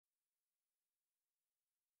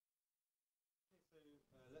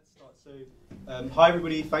let's start. Hi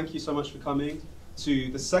everybody, thank you so much for coming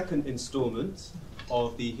to the second installment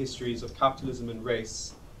of the Histories of Capitalism and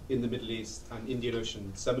Race in the Middle East and Indian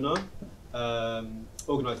Ocean seminar,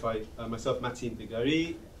 organized by myself, Matin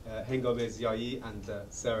Bigari, Hengame Ziai, and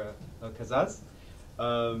Sarah Kazaz.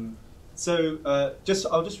 I'll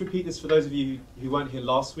just repeat this for those of you who weren't here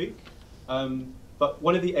last week. But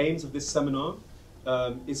one of the aims of this seminar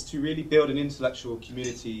is to really build an intellectual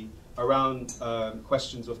community around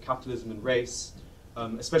questions of capitalism and race,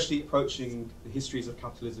 especially approaching the histories of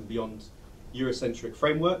capitalism beyond Eurocentric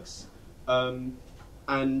frameworks. To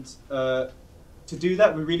do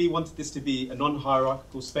that, we really wanted this to be a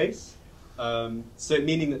non-hierarchical space, so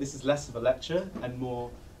meaning that this is less of a lecture and more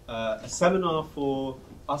a seminar for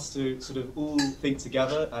us to sort of all think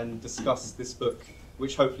together and discuss this book,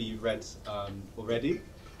 which hopefully you've read already,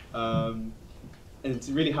 and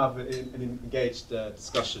to really have an engaged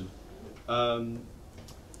discussion.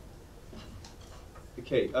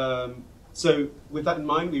 So with that in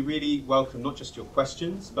mind, we really welcome not just your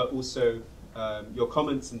questions, but also your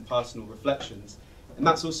comments and personal reflections. And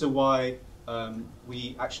that's also why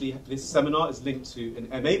this seminar is linked to an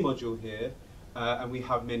MA module here, and we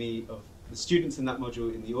have many of the students in that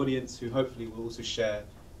module in the audience who hopefully will also share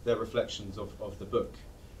their reflections of the book.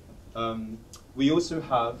 We also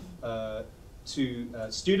have two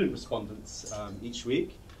student respondents each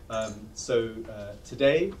week.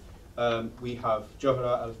 Today we have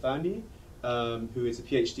Johra Al-Thani, who is a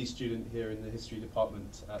PhD student here in the history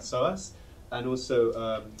department at SOAS, and also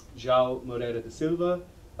João Moreira da Silva,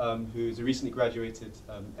 who is a recently graduated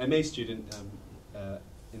MA student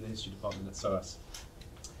in the history department at SOAS.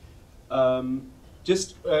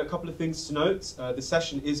 Just a couple of things to note. The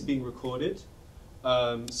session is being recorded,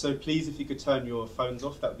 so please, if you could turn your phones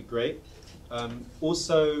off, that would be great.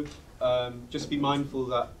 Just be mindful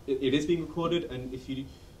that it is being recorded, and if you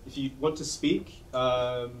want to speak,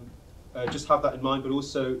 just have that in mind. But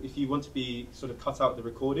also, if you want to be sort of cut out the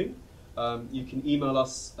recording, you can email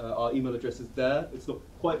us. Our email address is there. It's not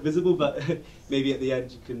quite visible, but maybe at the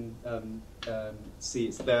end you can see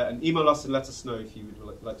it's there. And email us and let us know if you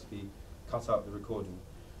would like to be cut out the recording.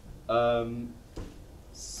 I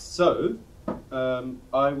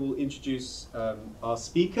will introduce our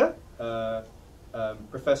speaker,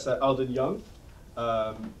 Professor Alden Young,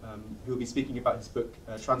 who will be speaking about his book,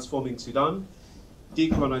 Transforming Sudan,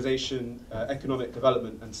 Declonization, Economic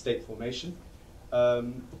Development and State Formation.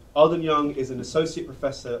 Alden Young is an Associate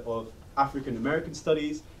Professor of African American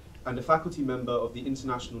Studies and a faculty member of the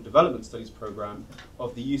International Development Studies Program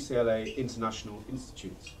of the UCLA International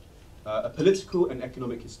Institute. A political and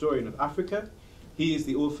economic historian of Africa, he is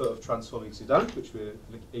the author of Transforming Sudan, which we're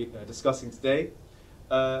discussing today.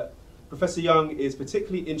 Professor Young is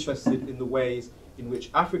particularly interested in the ways in which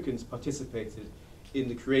Africans participated in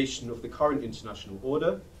the creation of the current international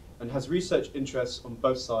order and has research interests on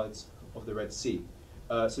both sides of the Red Sea.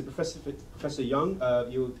 Professor Young,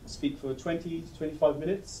 you'll speak for 20 to 25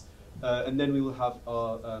 minutes, and then we will have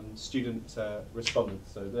our student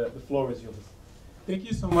respondents. So the floor is yours. Thank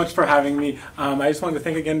you so much for having me. I just wanted to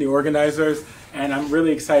thank again the organizers, and I'm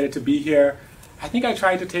really excited to be here. I think I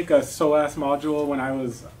tried to take a SOAS module when I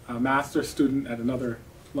was a master's student at another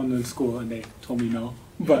London school, and they told me no.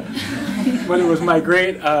 But it was my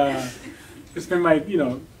great, it's been my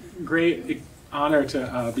great honor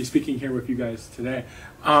to be speaking here with you guys today.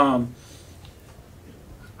 I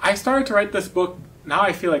started to write this book, now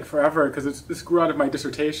I feel like forever, because this grew out of my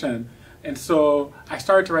dissertation. And so I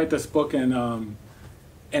started to write this book in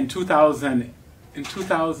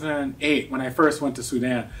 2008 when I first went to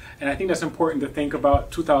Sudan. And I think that's important to think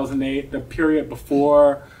about 2008, the period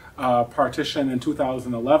before partition in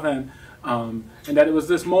 2011, and that it was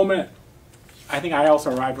this moment. I think I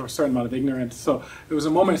also arrived with a certain amount of ignorance. So it was a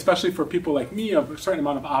moment, especially for people like me, of a certain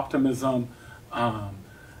amount of optimism. And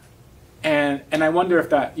I wonder if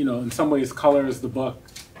that, in some ways colors the book.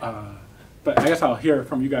 But I guess I'll hear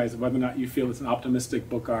from you guys whether or not you feel it's an optimistic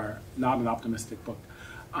book or not an optimistic book.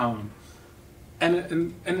 And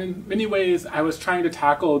in many ways, I was trying to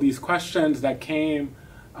tackle these questions that came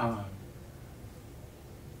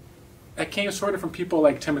sort of from people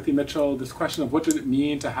like Timothy Mitchell, this question of what does it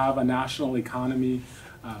mean to have a national economy?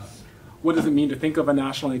 What does it mean to think of a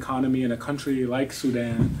national economy in a country like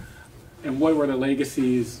Sudan? And what were the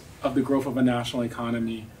legacies of the growth of a national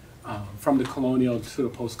economy from the colonial to the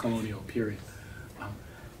post-colonial period?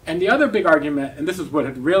 And the other big argument, and this is what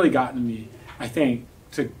had really gotten me, I think,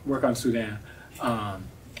 to work on Sudan,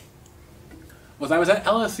 was I was at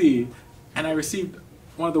LSE and I received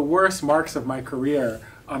one of the worst marks of my career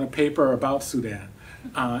on a paper about Sudan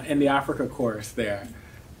in the Africa course there.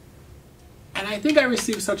 And I think I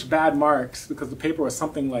received such bad marks because the paper was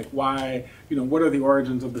something like, why, what are the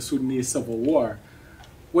origins of the Sudanese Civil War?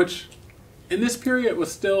 Which, in this period,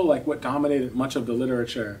 was still like what dominated much of the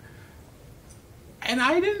literature. And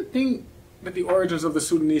I didn't think that the origins of the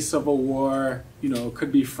Sudanese Civil War,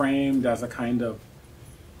 could be framed as a kind of,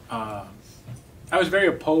 I was very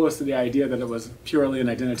opposed to the idea that it was purely an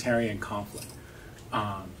identitarian conflict.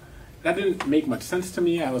 That didn't make much sense to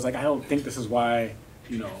me. I was like, I don't think this is why,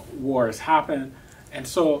 wars happen. And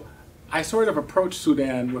so I sort of approached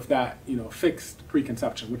Sudan with that, fixed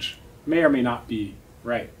preconception, which may or may not be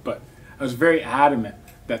right. But I was very adamant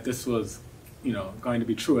that this was, going to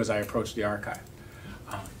be true as I approached the archive.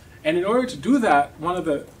 And in order to do that, one of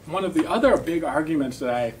the other big arguments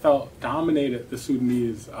that I felt dominated the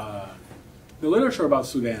Sudanese, the literature about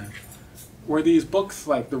Sudan, were these books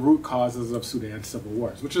like The Root Causes of Sudan's Civil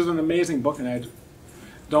Wars, which is an amazing book, and I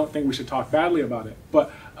don't think we should talk badly about it. But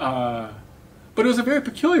it was a very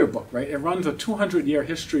peculiar book, right? It runs a 200-year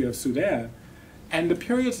history of Sudan, and the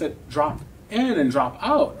periods that drop in and drop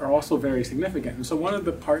out are also very significant. And so one of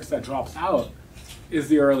the parts that drops out is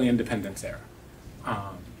the early independence era.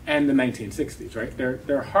 And the 1960s, right?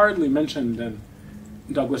 They're hardly mentioned in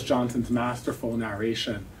Douglas Johnson's masterful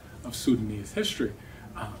narration of Sudanese history.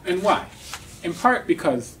 And why? In part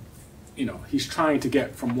because, he's trying to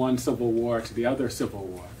get from one civil war to the other civil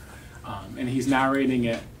war. And he's narrating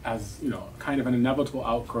it as, kind of an inevitable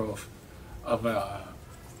outgrowth of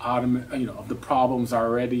of the problems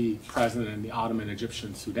already present in the Ottoman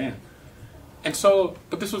Egyptian Sudan. And so,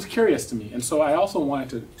 but this was curious to me. And so I also wanted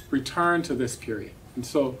to return to this period. And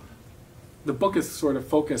so the book is sort of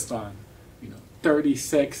focused on,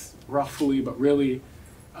 36 roughly, but really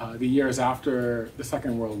the years after the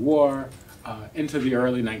Second World War into the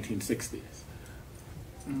early 1960s.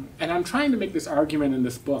 And I'm trying to make this argument in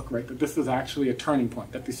this book, right, that this is actually a turning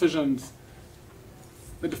point, that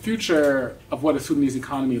that the future of what a Sudanese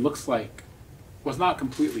economy looks like was not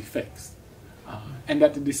completely fixed. And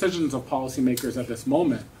that the decisions of policymakers at this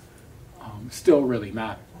moment still really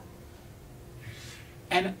matter.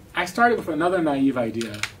 And I started with another naive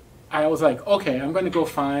idea. I was like, okay, I'm going to go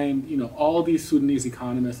find, all these Sudanese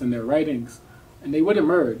economists and their writings, and they would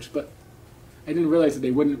emerge, but I didn't realize that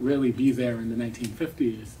they wouldn't really be there in the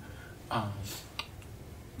 1950s.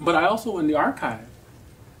 But I also, in the archive,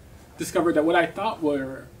 discovered that what I thought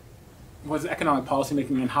was economic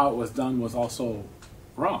policymaking and how it was done was also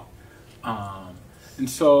wrong. And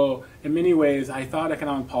so, in many ways, I thought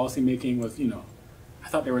economic policymaking was, I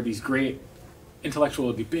thought there were these great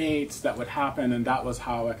intellectual debates that would happen, and that was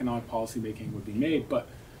how economic policymaking would be made. But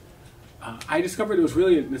I discovered it was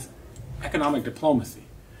really this economic diplomacy.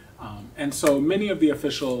 And so many of the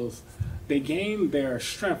officials, they gained their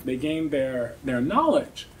strength, they gained their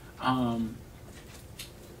knowledge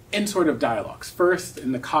in sort of dialogues. First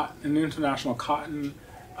in the International Cotton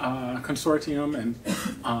Consortium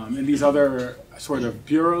and these other sort of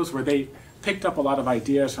bureaus where they picked up a lot of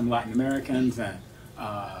ideas from Latin Americans and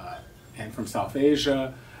from South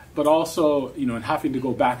Asia, but also, in having to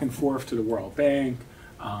go back and forth to the World Bank,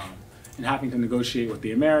 and having to negotiate with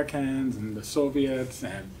the Americans and the Soviets,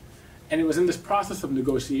 and it was in this process of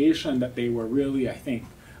negotiation that they were really, I think,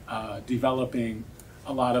 developing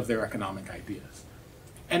a lot of their economic ideas.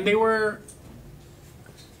 And they were,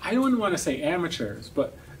 I don't want to say amateurs,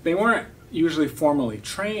 but they weren't usually formally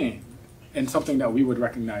trained in something that we would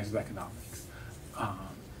recognize as economics.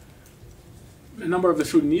 A number of the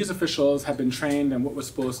Sudanese officials had been trained in what was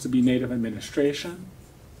supposed to be native administration,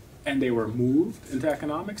 and they were moved into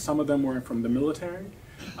economics. Some of them were from the military.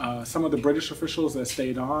 Some of the British officials that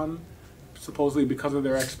stayed on, supposedly because of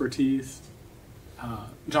their expertise.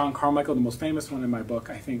 John Carmichael, the most famous one in my book,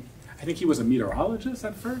 I think he was a meteorologist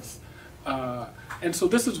at first. And so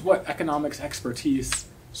this is what economics expertise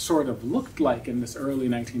sort of looked like in this early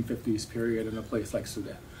 1950s period in a place like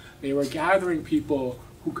Sudan. They were gathering people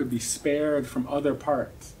who could be spared from other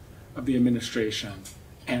parts of the administration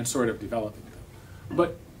and sort of developing them.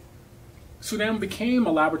 But Sudan became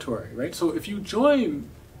a laboratory, right? So if you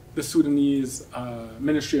join the Sudanese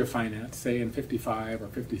Ministry of Finance, say in 55 or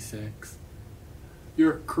 56,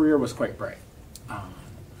 your career was quite bright.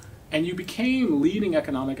 And you became leading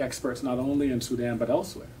economic experts not only in Sudan but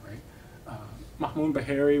elsewhere, right? Mahmoud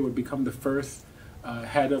Bahari would become the first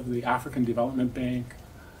head of the African Development Bank.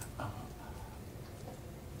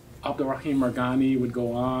 Abdurrahim Marghani would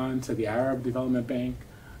go on to the Arab Development Bank,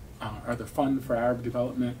 or the Fund for Arab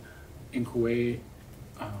Development in Kuwait.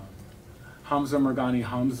 Hamza Marghani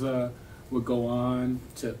Hamza would go on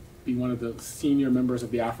to be one of the senior members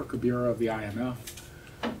of the Africa Bureau of the IMF.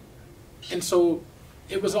 And so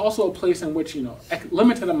it was also a place in which,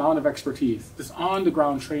 limited amount of expertise, this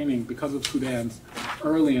on-the-ground training because of Sudan's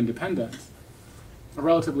early independence, a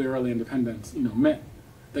relatively early independence, meant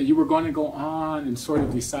that you were going to go on and sort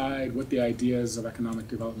of decide what the ideas of economic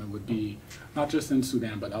development would be, not just in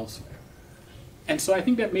Sudan, but elsewhere. And so I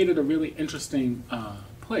think that made it a really interesting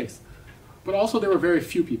place. But also there were very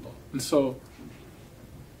few people. And so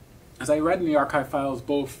as I read in the archive files,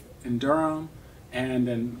 both in Durham and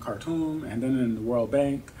in Khartoum and then in the World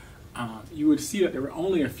Bank, you would see that there were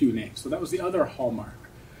only a few names. So that was the other hallmark,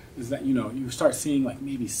 is that, you start seeing like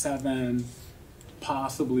maybe 7,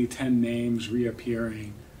 possibly 10 names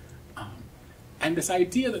reappearing. And this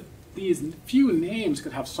idea that these few names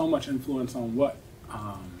could have so much influence on what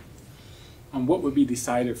would be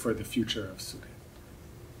decided for the future of Sudan.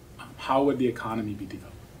 How would the economy be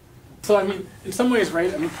developed? So, in some ways,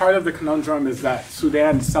 right, part of the conundrum is that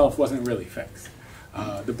Sudan itself wasn't really fixed.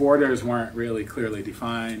 The borders weren't really clearly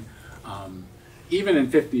defined. Even in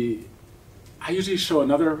 50, I usually show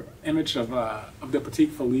another image of the Petit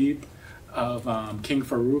Philippe of King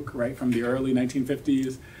Farouk, right, from the early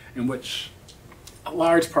 1950s, in which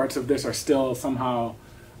large parts of this are still somehow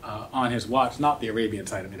on his watch, not the Arabian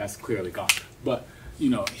side, that's clearly gone. But,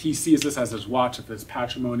 he sees this as his watch of his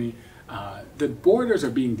patrimony. The borders are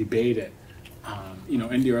being debated,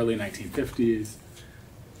 in the early 1950s.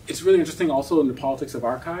 It's really interesting also in the politics of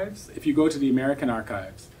archives. If you go to the American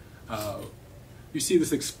archives, you see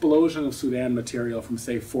this explosion of Sudan material from,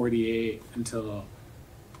 say, 48 until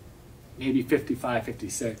maybe 55,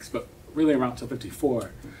 56, but really around till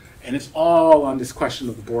 54. And it's all on this question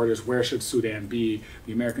of the borders. Where should Sudan be?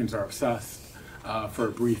 The Americans are obsessed for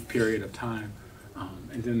a brief period of time,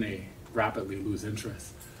 and then they rapidly lose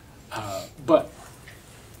interest. But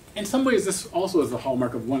in some ways, this also is the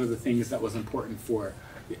hallmark of one of the things that was important for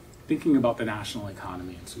thinking about the national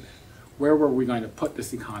economy in Sudan. Where were we going to put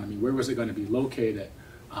this economy? Where was it going to be located?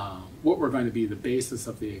 What were going to be the basis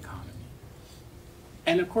of the economy?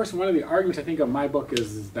 And of course, one of the arguments I think of my book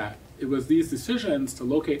is that it was these decisions to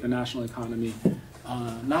locate the national economy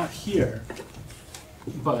not here,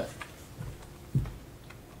 but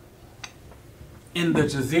in the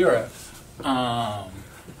Jazeera,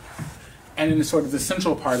 and in sort of the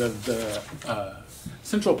central part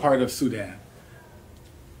of Sudan,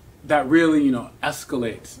 that really,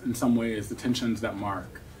 escalates in some ways the tensions that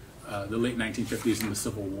mark the late 1950s and the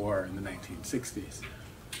Civil War in the 1960s.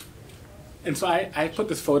 And so I put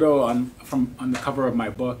this photo on the cover of my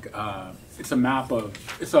book. It's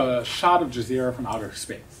a shot of Jazeera from outer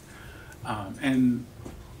space. And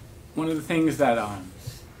one of the things that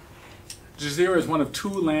Jazeera is one of 2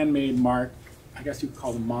 land-made I guess you could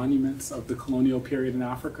call them monuments of the colonial period in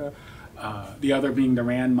Africa. The other being the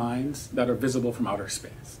Rand mines that are visible from outer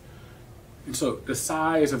space. And so the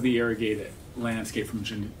size of the irrigated landscape from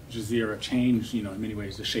Jazeera changed, in many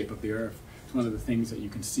ways, the shape of the earth. It's one of the things that you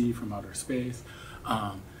can see from outer space.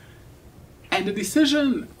 And the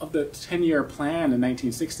decision of the 10-year plan in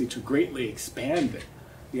 1960 to greatly expand it,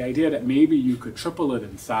 the idea that maybe you could triple it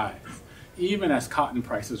in size, even as cotton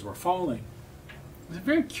prices were falling, was a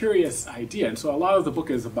very curious idea. And so a lot of the book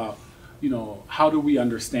is about, how do we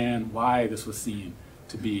understand why this was seen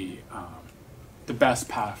to be the best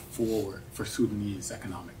path forward for Sudanese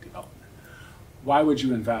economic development. Why would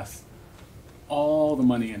you invest all the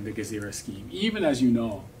money in the Jazeera scheme, even as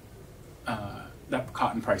that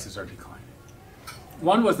cotton prices are declining?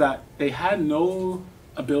 One was that they had no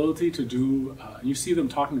ability to do, you see them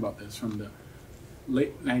talking about this from the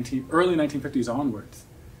early 1950s onwards.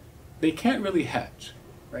 They can't really hedge,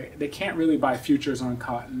 right? They can't really buy futures on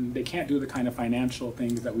cotton. They can't do the kind of financial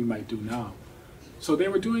things that we might do now. So they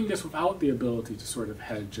were doing this without the ability to sort of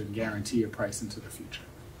hedge and guarantee a price into the future.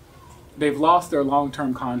 They've lost their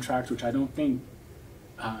long-term contract, which I don't think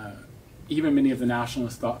even many of the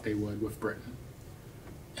nationalists thought they would with Britain.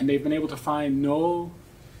 And they've been able to find no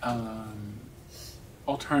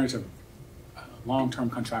alternative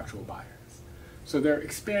long-term contractual buyers. So they're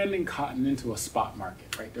expanding cotton into a spot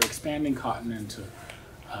market, right? They're expanding cotton into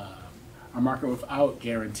a market without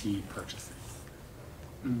guaranteed purchases.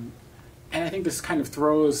 And I think this kind of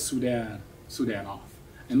throws Sudan off.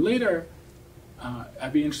 And later,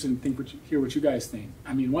 I'd be interested to hear what you guys think.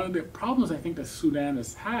 One of the problems I think that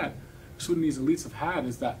Sudanese elites have had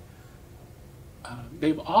is that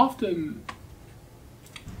they've often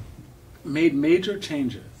made major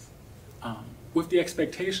changes with the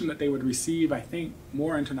expectation that they would receive, I think,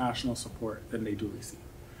 more international support than they do receive.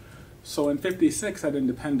 So in 56 at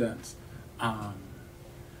independence,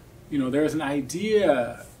 there's an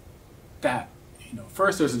idea that,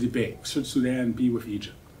 first there's a debate, should Sudan be with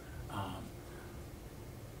Egypt?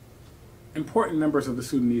 important members of the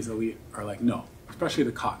Sudanese elite are like, no, especially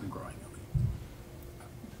the cotton growing elite.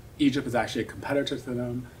 Egypt is actually a competitor to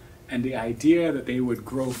them, and the idea that they would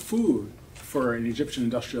grow food for an Egyptian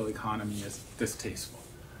industrial economy is distasteful,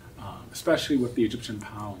 especially with the Egyptian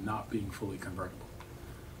pound not being fully convertible.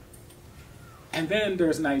 And then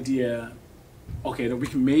there's an idea, okay, that we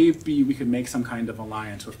can make some kind of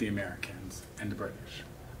alliance with the Americans and the British.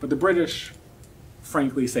 But the British,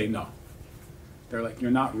 frankly, say no. They're like,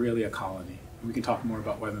 you're not really a colony. We can talk more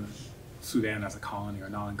about whether Sudan is a colony or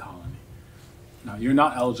non-colony. No, you're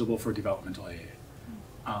not eligible for developmental aid.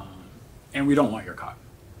 And we don't want your cotton.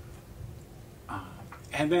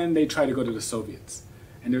 And then they try to go to the Soviets.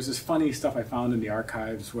 And there's this funny stuff I found in the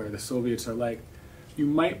archives where the Soviets are like, you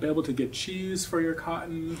might be able to get cheese for your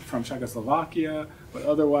cotton from Czechoslovakia, but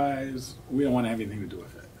otherwise, we don't want to have anything to do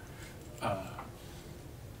with it.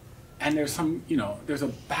 And there's some, there's a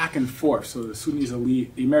back and forth. So the Sudanese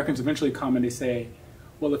elite, the Americans eventually come and they say,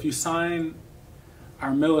 well, if you sign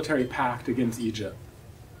our military pact against Egypt,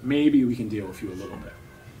 maybe we can deal with you a little bit.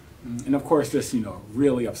 And of course, this,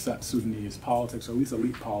 really upset Sudanese politics, or at least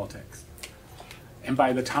elite politics. And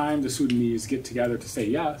by the time the Sudanese get together to say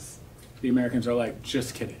yes, the Americans are like,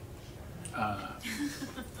 just kidding.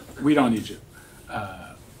 We don't need you.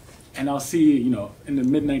 And I'll see, in the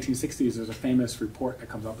mid-1960s, there's a famous report that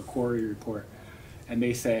comes out, the Quarry Report, and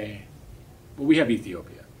they say, well, we have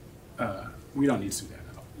Ethiopia. We don't need Sudan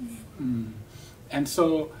at all. And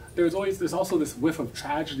so there's also this whiff of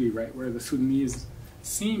tragedy, right, where the Sudanese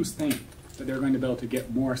think that they're going to be able to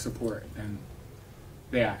get more support than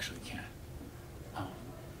they actually can.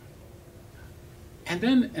 And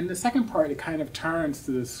then in the second part, it kind of turns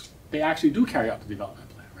to this, they actually do carry out the development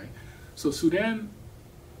plan, right? So Sudan,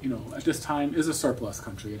 at this time is a surplus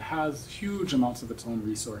country. It has huge amounts of its own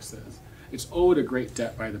resources. It's owed a great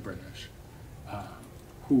debt by the British,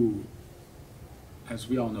 who, as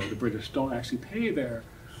we all know, the British don't actually pay their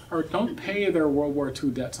World War II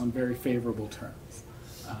debts on very favorable terms.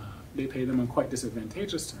 They pay them on quite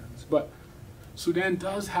disadvantageous terms. But Sudan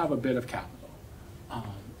does have a bit of capital.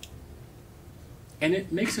 And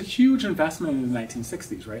it makes a huge investment in the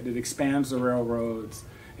 1960s, right? It expands the railroads,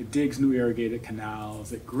 it digs new irrigated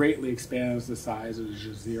canals, it greatly expands the size of the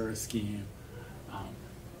Jazeera scheme.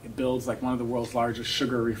 It builds like one of the world's largest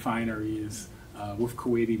sugar refineries with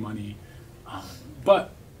Kuwaiti money.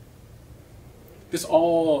 But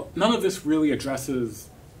none of this really addresses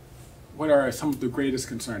what are some of the greatest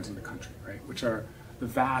concerns in the country, right? Which are the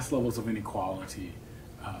vast levels of inequality,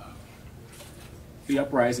 the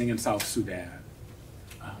uprising in South Sudan,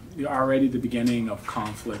 already the beginning of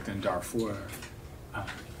conflict in Darfur,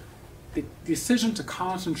 the decision to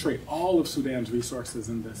concentrate all of Sudan's resources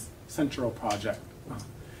in this central project, if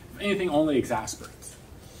anything, only exasperates.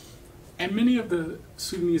 And many of the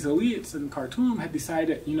Sudanese elites in Khartoum had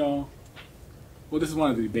decided, well, this is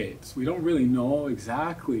one of the debates. We don't really know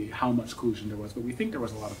exactly how much collusion there was, but we think there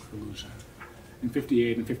was a lot of collusion in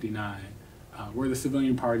 58 and 59, where the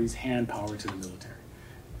civilian parties hand power to the military.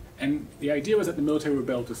 And the idea was that the military would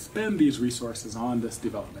be able to spend these resources on this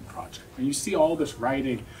development project. And you see all this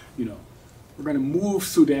writing, we're going to move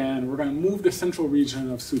Sudan, we're going to move the central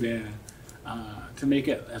region of Sudan to make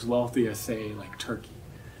it as wealthy as, say, like Turkey.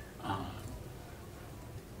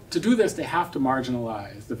 To do this, they have to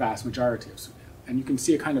marginalize the vast majority of Sudan. And you can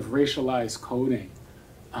see a kind of racialized coding,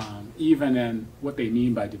 even in what they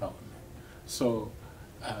mean by development. So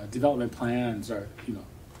development plans are,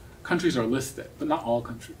 countries are listed, but not all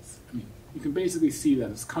countries. I mean, you can basically see that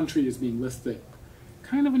this country is being listed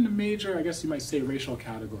kind of in the major, I guess you might say, racial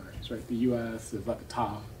categories, right? The US is at the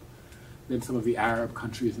top, then some of the Arab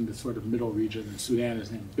countries in this sort of middle region, and Sudan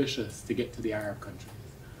is ambitious to get to the Arab countries.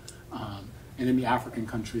 And then the African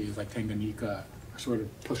countries like Tanganyika are sort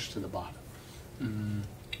of pushed to the bottom.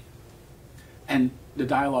 And the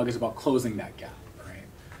dialogue is about closing that gap,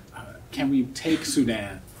 right? Can we take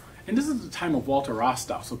Sudan? And this is the time of Walter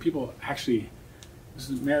Rostow, so people actually, this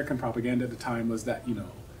is American propaganda at the time, was that,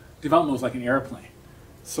 development was like an airplane.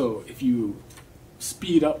 So if you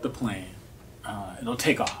speed up the plane, it'll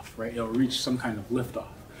take off, right? It'll reach some kind of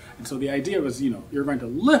liftoff. And so the idea was, you're going to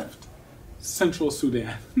lift central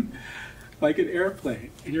Sudan like an airplane,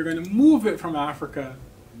 and you're going to move it from Africa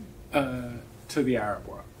to the Arab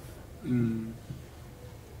world. And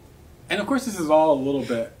of course, this is all a little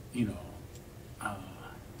bit,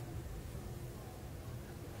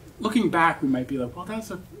 looking back, we might be like, well,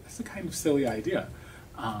 that's a kind of silly idea.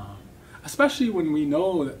 Especially when we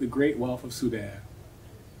know that the great wealth of Sudan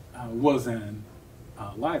was in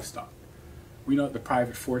livestock. We know that the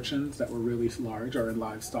private fortunes that were really large are in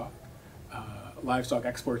livestock. Livestock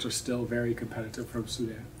exports are still very competitive from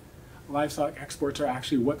Sudan. livestock exports are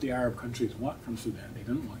actually what the Arab countries want from Sudan. They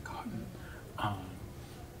didn't want cotton.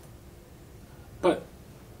 But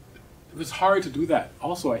it was hard to do that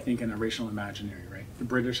also, I think, in a racial imaginary, right? The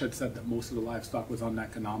British had said that most of the livestock was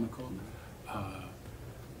uneconomical.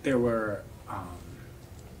 There were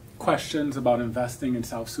questions about investing in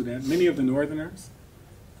South Sudan. Many of the Northerners,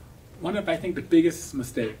 one of, I think, the biggest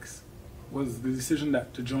mistakes was the decision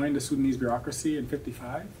that to join the Sudanese bureaucracy in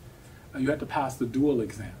 '55, you had to pass the dual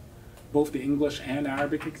exam, both the English and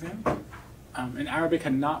Arabic exam. And Arabic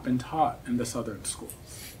had not been taught in the southern schools.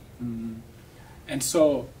 And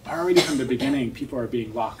so already from the beginning, people are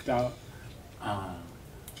being locked out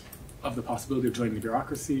of the possibility of joining the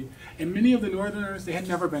bureaucracy. And many of the Northerners, they had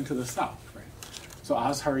never been to the South, right? So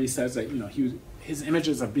Azhari says that, his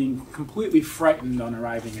images of being completely frightened on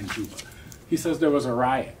arriving in Juba. He says there was a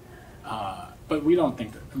riot, but we don't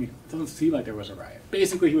think that, it doesn't seem like there was a riot.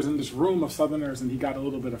 Basically, he was in this room of Southerners and he got a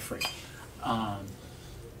little bit afraid.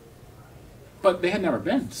 But they had never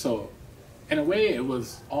been, so in a way it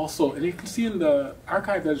was also, and you can see in the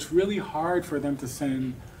archive that it's really hard for them to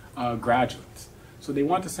send graduates. So they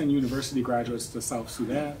want to send university graduates to South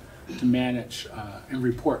Sudan to manage and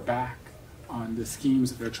report back on the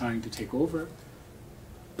schemes that they're trying to take over,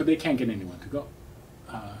 but they can't get anyone to go.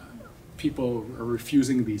 People are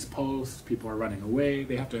refusing these posts, people are running away,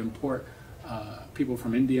 they have to import people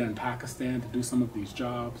from India and Pakistan to do some of these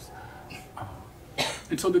jobs.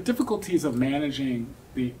 And so the difficulties of managing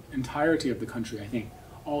the entirety of the country, I think,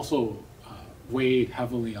 also weighed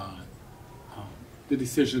heavily on the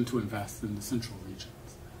decision to invest in the central regions.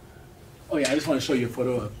 Oh yeah, I just want to show you a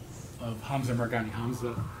photo of Hamza Merghani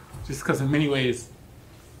Hamza, just because in many ways,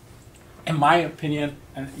 in my opinion,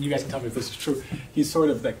 and you guys can tell me if this is true, he's sort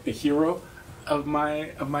of like the hero of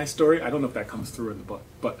my story. I don't know if that comes through in the book,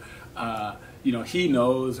 but he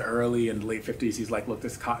knows early in the late 50s, he's like, look,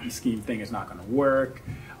 this cotton scheme thing is not going to work.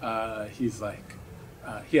 He's like,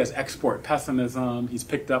 he has export pessimism. He's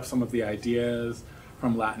picked up some of the ideas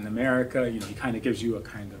from Latin America. He kind of gives you a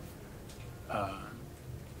kind of,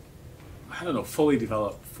 fully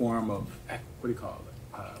developed form of, what do you call it?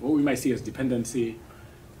 What we might see as dependency,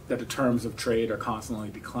 that the terms of trade are constantly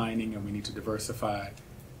declining and we need to diversify.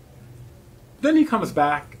 Then he comes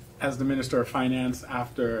back as the Minister of Finance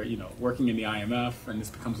after, working in the IMF, and this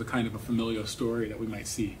becomes a kind of a familiar story that we might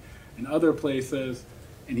see in other places,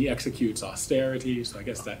 and he executes austerity, so I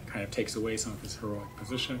guess that kind of takes away some of his heroic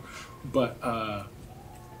position. But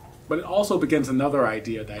it also begins another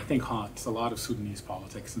idea that I think haunts a lot of Sudanese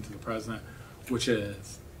politics into the present, which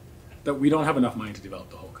is that we don't have enough money to develop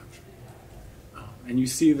the whole country. And you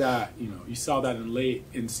see that, you saw that in late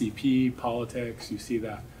NCP politics, you see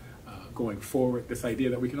that going forward, this idea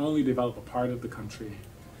that we can only develop a part of the country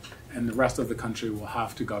and the rest of the country will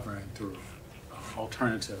have to govern through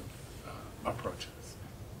alternative approaches.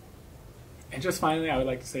 And just finally, I would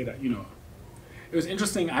like to say that, it was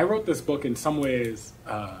interesting. I wrote this book in some ways,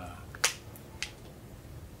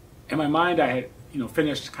 in my mind I had,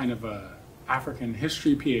 finished kind of a African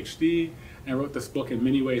history PhD, and I wrote this book in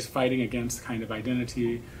many ways fighting against kind of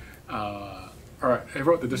identity, or I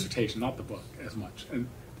wrote the dissertation, not the book as much. And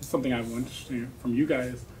it's something I wanted from you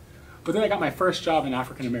guys. But then I got my first job in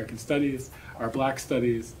African American studies, or Black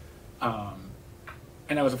studies,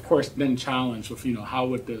 and I was, of course, then challenged with, how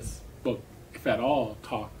would this book, if at all,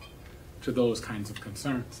 talk to those kinds of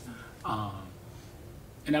concerns?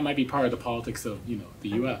 And that might be part of the politics of, the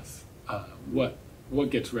U.S. What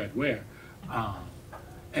gets read where?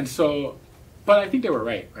 And so, but I think they were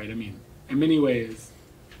right? In many ways,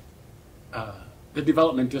 the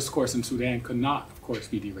development discourse in Sudan could not, of course,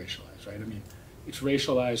 be deracialized, right? It's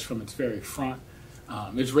racialized from its very front.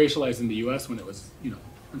 It's racialized in the U.S. when it was,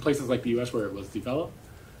 in places like the U.S. where it was developed.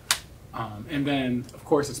 And then, of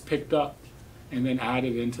course, it's picked up and then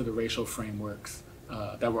added into the racial frameworks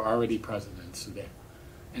that were already present in Sudan.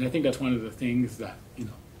 And I think that's one of the things that,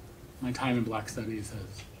 my time in Black Studies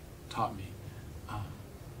has taught me.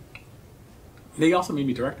 They also made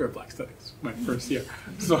me director of Black Studies my first year,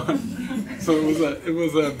 so it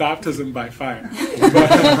was a baptism by fire.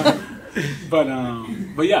 But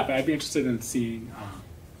yeah, I'd be interested in seeing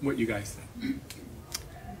what you guys think.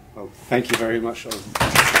 Well, thank you very much.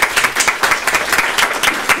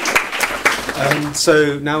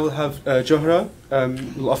 So now we'll have Johra.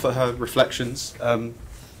 We'll offer her reflections.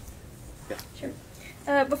 Sure.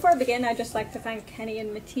 Before I begin, I'd just like to thank Kenny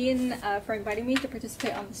and Mateen for inviting me to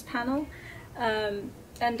participate on this panel.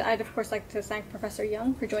 And I'd of course like to thank Professor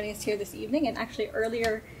Young for joining us here this evening, and actually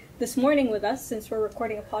earlier this morning with us, since we're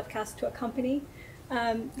recording a podcast to accompany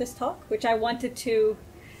this talk, which I wanted to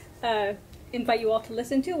invite you all to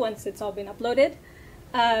listen to once it's all been uploaded.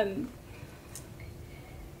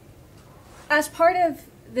 as part of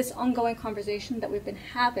this ongoing conversation that we've been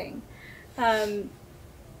having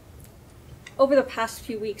over the past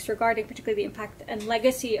few weeks regarding particularly the impact and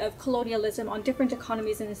legacy of colonialism on different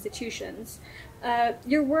economies and institutions,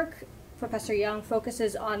 your work, Professor Young,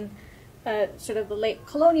 focuses on sort of the late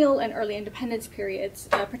colonial and early independence periods,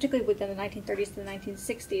 particularly within the 1930s to the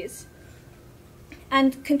 1960s,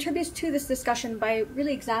 and contributes to this discussion by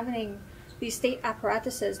really examining these state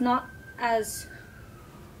apparatuses not as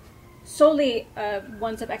solely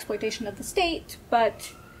ones of exploitation of the state,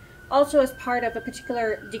 but also as part of a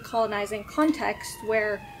particular decolonizing context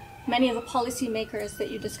where many of the policymakers that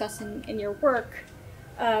you discuss in your work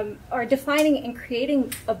are defining and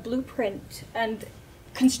creating a blueprint and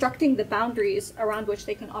constructing the boundaries around which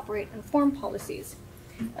they can operate and form policies,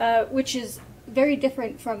 which is very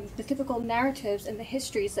different from the typical narratives and the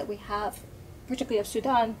histories that we have, particularly of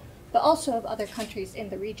Sudan, but also of other countries in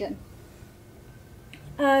the region.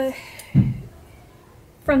 From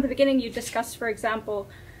the beginning, you discussed, for example,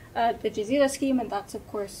 the Jazeera scheme, and that's, of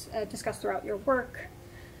course, discussed throughout your work.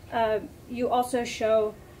 You also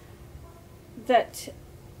show that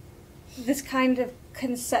this kind of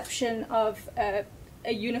conception of a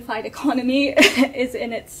unified economy is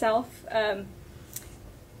in itself a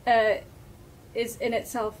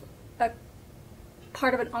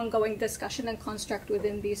part of an ongoing discussion and construct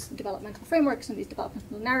within these developmental frameworks and these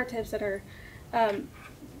developmental narratives that are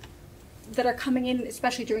coming in,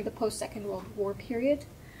 especially during the post-Second World War period.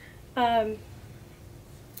 And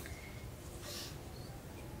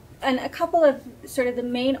a couple of sort of the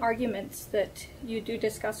main arguments that you do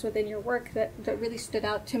discuss within your work that really stood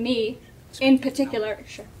out to me in particular,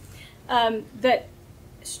 that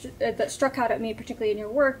struck out at me particularly in your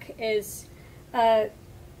work is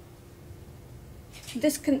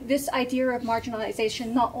this idea of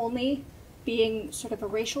marginalization not only being sort of a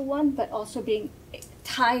racial one, but also being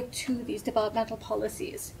tied to these developmental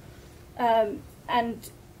policies, and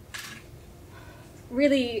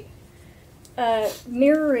really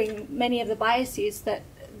mirroring many of the biases that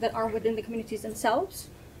are within the communities themselves.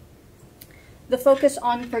 The focus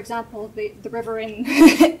on, for example, the riverine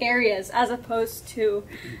areas, as opposed to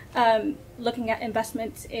looking at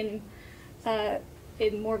investments in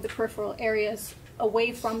more of the peripheral areas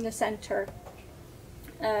away from the center,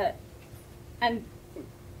 and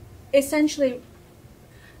essentially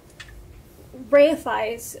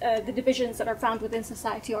reifies the divisions that are found within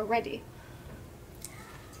society already.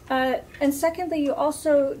 And secondly, you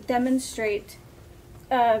also demonstrate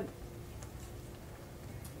the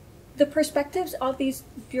perspectives of these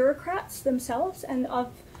bureaucrats themselves and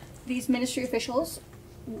of these ministry officials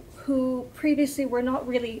who previously were not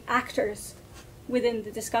really actors within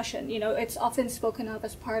the discussion. You know, it's often spoken of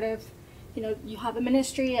as part of, you know, you have a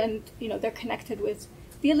ministry and, you know, they're connected with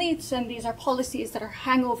the elites, and these are policies that are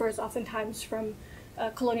hangovers oftentimes from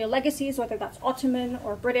colonial legacies, whether that's Ottoman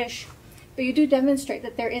or British. But you do demonstrate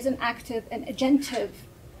that there is an active and agentive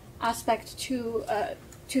aspect to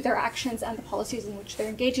their actions and the policies in which they're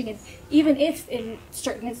engaging in, even if in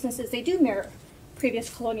certain instances they do mirror previous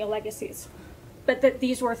colonial legacies, but that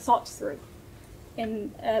these were thought through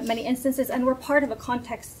in many instances and were part of a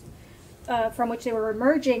context from which they were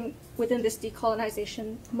emerging within this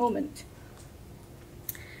decolonization moment.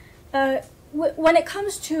 When it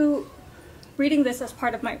comes to reading this as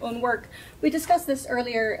part of my own work, we discussed this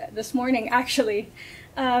earlier this morning, actually.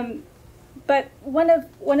 But one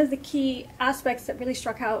of the key aspects that really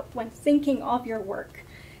struck out when thinking of your work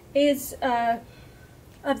is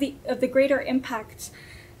of the greater impact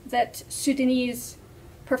that Sudanese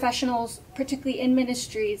professionals, particularly in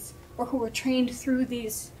ministries or who were trained through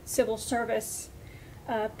these civil service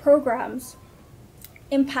programs,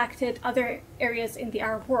 impacted other areas in the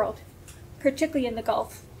Arab world, particularly in the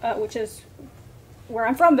Gulf, which is where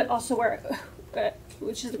I'm from, but also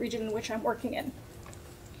which is the region in which I'm working in.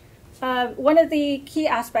 One of the key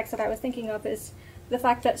aspects that I was thinking of is the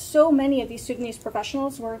fact that so many of these Sudanese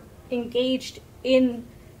professionals were engaged in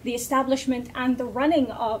the establishment and the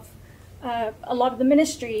running of a lot of the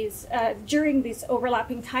ministries during this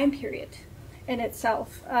overlapping time period in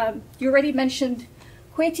itself. You already mentioned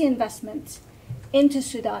Kuwaiti investment into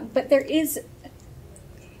Sudan, but there is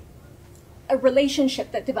a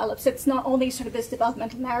relationship that develops. It's not only sort of this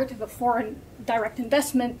developmental narrative of foreign direct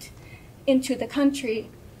investment into the country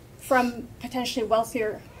from potentially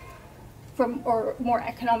wealthier, or more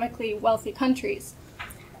economically wealthy countries,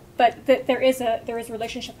 but that there is a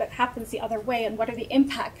relationship that happens the other way, and what are the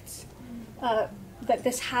impacts that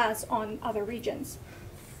this has on other regions.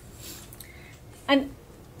 And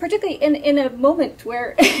particularly in a moment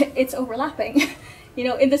where it's overlapping, you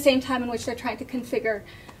know, in the same time in which they're trying to configure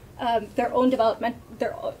their own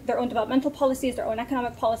developmental policies, their own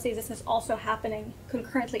economic policies. This is also happening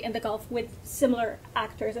concurrently in the Gulf with similar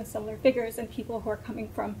actors and similar figures and people who are coming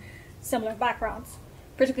from similar backgrounds,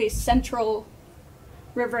 particularly central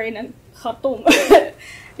riverine and Khartoum,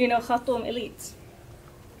 Khartoum elites.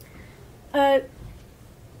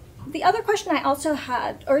 The other question I also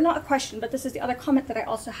had, or not a question, but this is the other comment that I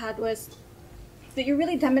also had, was that you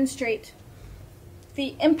really demonstrate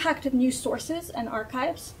the impact of new sources and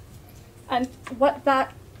archives and what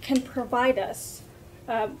that can provide us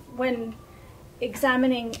when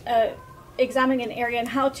examining an area and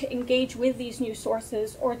how to engage with these new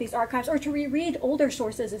sources or these archives, or to reread older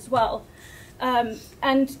sources as well,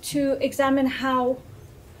 and to examine how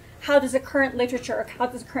does the current literature, or how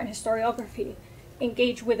does the current historiography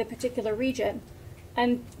engage with a particular region,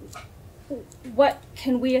 and what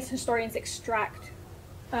can we as historians extract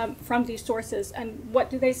from these sources, and what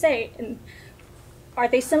do they say, and are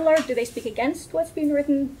they similar? Do they speak against what's being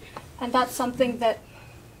written? And that's something that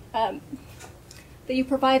that you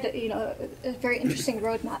provide, a very interesting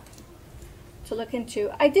roadmap to look into.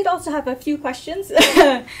 I did also have a few questions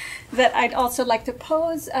that I'd also like to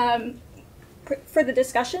pose for the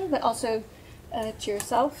discussion, but also to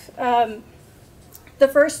yourself. The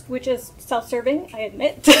first, which is self-serving, I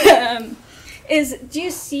admit, is, do you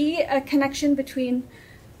see a connection between,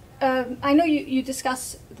 I know you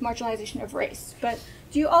discuss the marginalization of race, but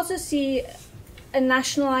do you also see a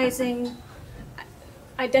nationalizing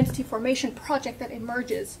identity formation project that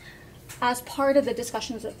emerges as part of the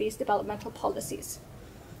discussions of these developmental policies?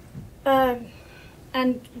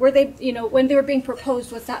 And were they, when they were being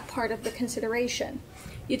proposed, was that part of the consideration?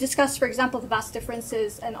 You discussed, for example, the vast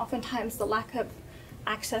differences and oftentimes the lack of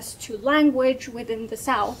access to language within the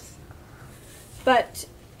South, but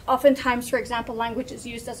oftentimes, for example, language is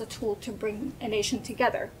used as a tool to bring a nation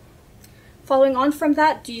together. Following on from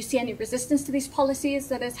that, do you see any resistance to these policies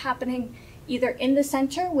that is happening either in the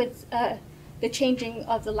center with the changing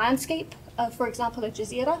of the landscape of, for example, Al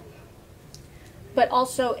Jazeera, but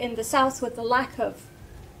also in the South with the lack of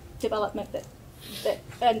development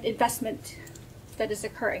and investment that is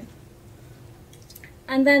occurring?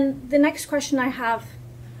 And then the next question I have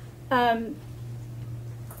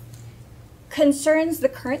concerns the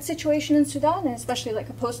current situation in Sudan, and especially like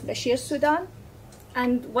a post-Bashir Sudan,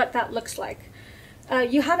 and what that looks like.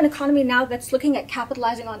 You have an economy now that's looking at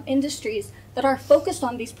capitalizing on industries that are focused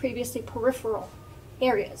on these previously peripheral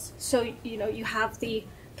areas. So, you have the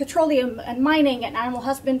petroleum and mining and animal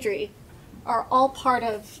husbandry are all part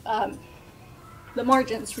of the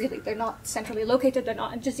margins, really. They're not centrally located, they're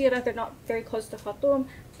not in Jazeera, they're not very close to Khartoum,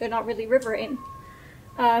 they're not really riverine.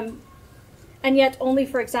 And yet only,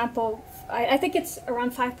 for example, I think it's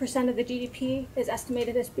around 5% of the GDP is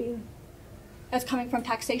estimated as coming from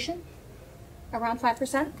taxation, around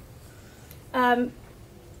 5%.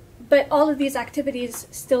 But all of these activities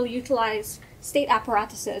still utilize state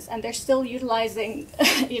apparatuses, and they're still utilizing,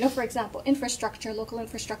 for example, infrastructure, local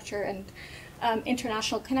infrastructure, and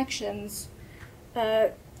international connections.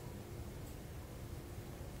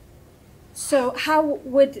 So how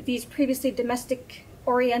would these previously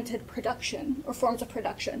domestic-oriented production or forms of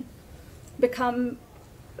production become,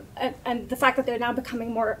 and the fact that they're now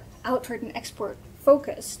becoming more outward and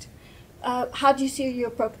export-focused, how do you see your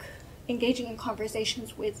book engaging in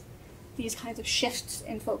conversations with these kinds of shifts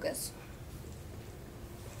in focus?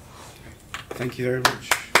 Thank you very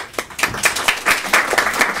much.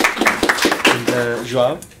 And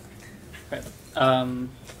Joao?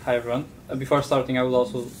 Hi everyone. Before starting, I would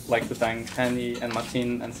also like to thank Hani and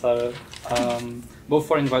Martin and Sarah, both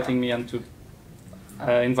for inviting me and to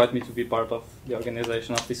invite me to be part of the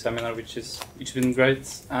organization of this seminar, which has been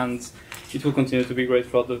great, and it will continue to be great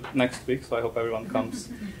throughout the next week, so I hope everyone comes.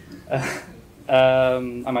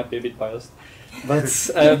 I might be a bit biased. But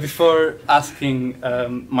before asking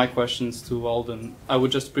my questions to Alden, I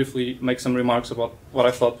would just briefly make some remarks about what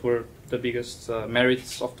I thought were the biggest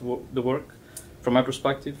merits of the work from my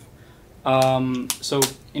perspective. So,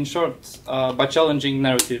 in short, by challenging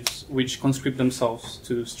narratives which conscript themselves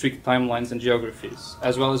to strict timelines and geographies,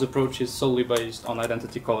 as well as approaches solely based on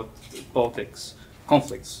identity politics,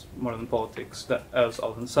 conflicts more than politics, as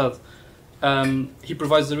Alden said, he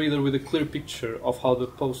provides the reader with a clear picture of how the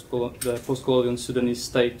post-colonial Sudanese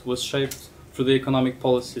state was shaped through the economic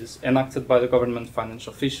policies enacted by the government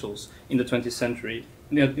financial officials in the 20th century,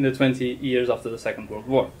 in the 20 years after the Second World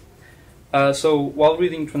War. So, while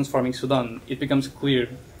reading Transforming Sudan, it becomes clear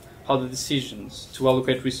how the decisions to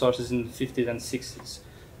allocate resources in the 50s and 60s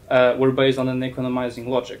were based on an economizing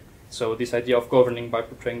logic. So, this idea of governing by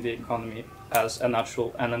portraying the economy as a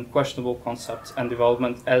natural and unquestionable concept and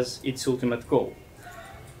development as its ultimate goal.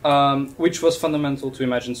 which was fundamental to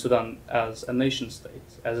imagine Sudan as a nation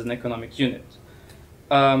state, as an economic unit.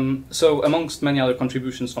 So amongst many other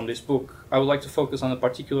contributions from this book, I would like to focus on a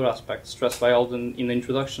particular aspect stressed by Alden in the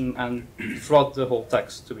introduction and throughout the whole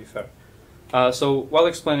text, to be fair. So while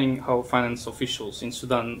explaining how finance officials in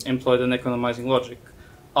Sudan employed an economizing logic,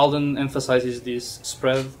 Alden emphasizes this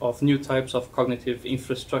spread of new types of cognitive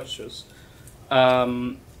infrastructures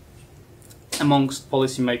amongst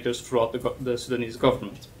policymakers throughout the Sudanese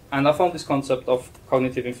government. And I found this concept of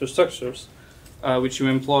cognitive infrastructures, which you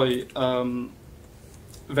employ,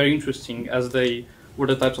 very interesting, as they were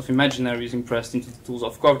the types of imaginaries impressed into the tools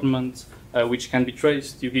of government, which can be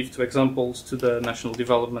traced. You give two examples to the National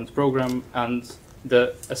Development Program and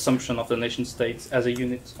the assumption of the nation state as a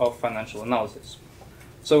unit of financial analysis.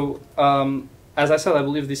 So, as I said, I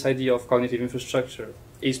believe this idea of cognitive infrastructure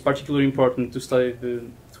is particularly important to study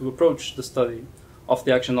to approach the study of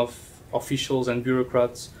the action of officials and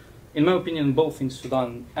bureaucrats, in my opinion, both in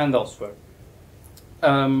Sudan and elsewhere,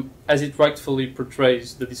 as it rightfully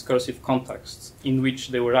portrays the discursive context in which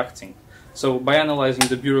they were acting. So by analyzing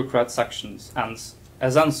the bureaucrats' actions and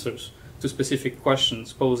as answers to specific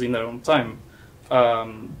questions posed in their own time,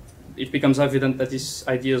 it becomes evident that these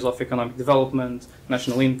ideas of economic development,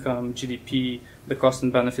 national income, GDP, the cost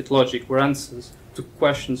and benefit logic were answers to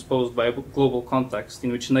questions posed by a global context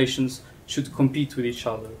in which nations should compete with each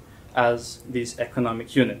other as these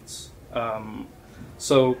economic units.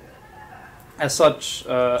 So, as such,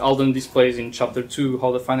 Alden displays in Chapter 2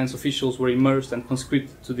 how the finance officials were immersed and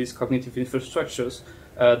conscripted to these cognitive infrastructures,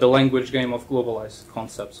 the language game of globalized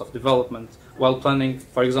concepts of development, while planning,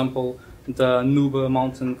 for example, the Nuba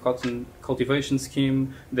Mountain Cotton Cultivation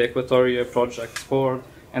Scheme, the Equatoria Project Board,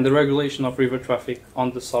 and the regulation of river traffic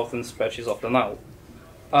on the southern stretches of the Nile.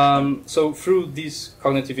 So through these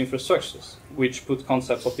cognitive infrastructures, which put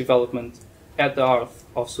concepts of development at the heart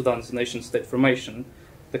of Sudan's nation-state formation,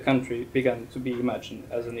 the country began to be imagined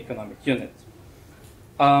as an economic unit.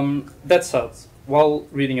 That said, while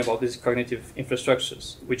reading about these cognitive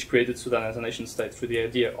infrastructures, which created Sudan as a nation-state through the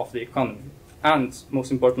idea of the economy, and,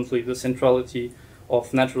 most importantly, the centrality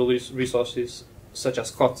of natural resources such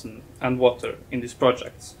as cotton and water in these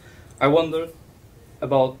projects, I wondered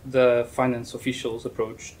about the finance officials'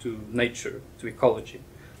 approach to nature, to ecology,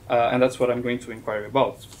 and that's what I'm going to inquire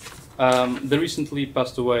about. The recently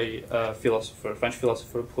passed away French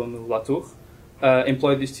philosopher Paul Latour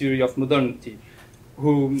employed this theory of modernity,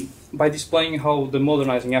 who, by displaying how the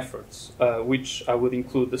modernizing efforts, which I would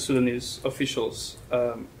include the Sudanese officials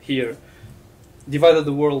here, divided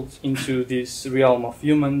the world into this realm of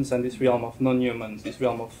humans and this realm of non-humans, this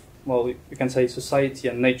realm of, well, you can say society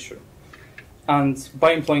and nature. And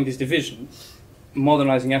by employing this division,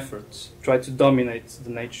 modernizing efforts try to dominate the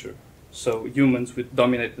nature. So humans would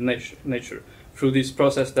dominate the nature through this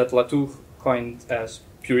process that Latour coined as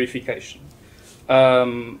purification.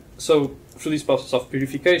 So through this process of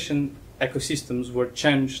purification, ecosystems were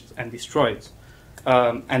changed and destroyed,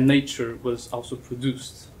 and nature was also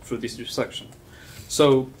produced through this destruction.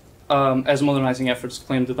 So as modernizing efforts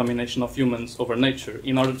claimed the domination of humans over nature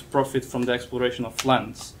in order to profit from the exploration of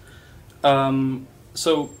lands.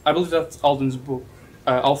 So I believe that Alden's book,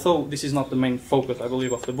 although this is not the main focus, I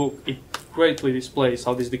believe, of the book, it greatly displays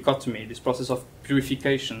how this dichotomy, this process of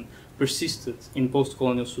purification, persisted in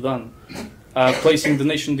post-colonial Sudan, placing the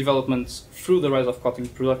nation development through the rise of cotton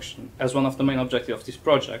production as one of the main objectives of this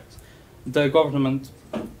project. The government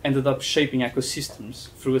ended up shaping ecosystems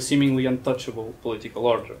through a seemingly untouchable political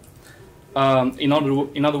order. In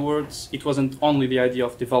other words, it wasn't only the idea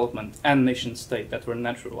of development and nation-state that were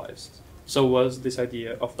naturalized, so was this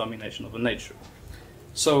idea of domination over nature.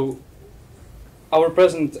 So, our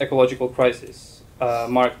present ecological crisis,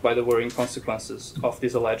 marked by the worrying consequences of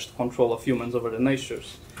this alleged control of humans over the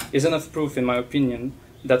natures, is enough proof, in my opinion,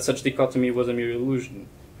 that such dichotomy was a mere illusion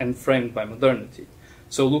and framed by modernity.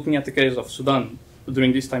 So, looking at the case of Sudan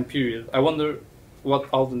during this time period, I wonder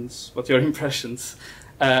what your impressions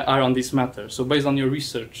are on this matter. So, based on your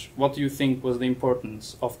research, what do you think was the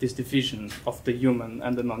importance of this division of the human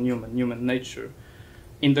and the non-human, human nature,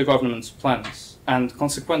 in the government's plans, and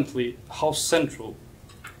consequently, how central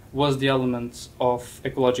was the element of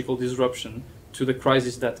ecological disruption to the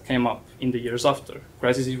crisis that came up in the years after?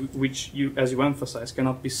 Crisis which, as you emphasize,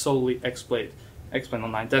 cannot be solely explained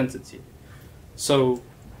on identity. So,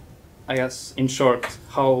 I guess, in short,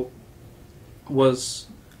 how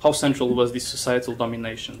central was this societal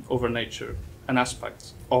domination over nature an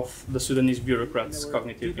aspect of the Sudanese bureaucrats'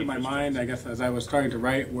 cognitive? Deep in my mind, I guess, as I was starting to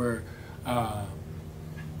write, were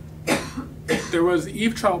there was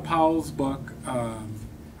Eve Trout Powell's book,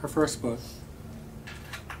 her first book,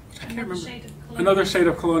 which I can't remember. another shade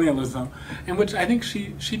of colonialism, in which I think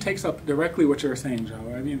she takes up directly what you're saying,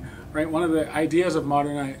 Joe. I mean, right, one of the ideas of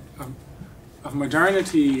of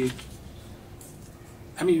modernity,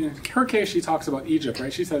 I mean, in her case, she talks about Egypt,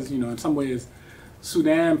 right? She says, in some ways,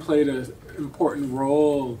 Sudan played an important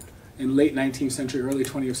role in late 19th century, early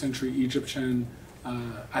 20th century Egyptian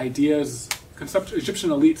ideas,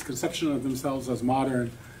 Egyptian elites' conception of themselves as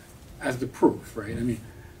modern, as the proof, right? I mean,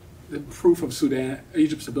 the proof of Sudan,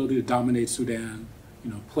 Egypt's ability to dominate Sudan,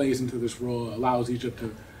 plays into this role, allows Egypt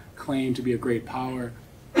to claim to be a great power.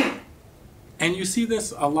 And you see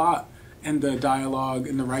this a lot in the dialogue,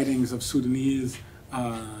 in the writings of Sudanese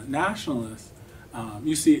nationalists.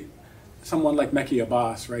 You see someone like Meki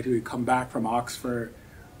Abbas, right, who had come back from Oxford,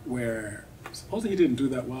 where supposedly he didn't do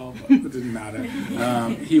that well, but it didn't matter.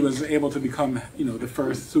 He was able to become, the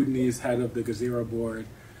first Sudanese head of the Gezira board.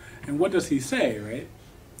 And what does he say, right?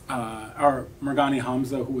 Or Mirghani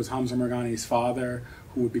Hamza, who was Hamza Mirghani's father,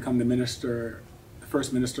 who would become the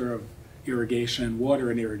first minister of irrigation,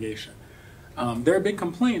 water and irrigation. Their big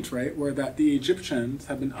complaints, right, were that the Egyptians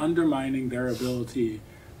have been undermining their ability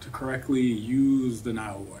to correctly use the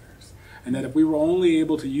Nile waters. And that if we were only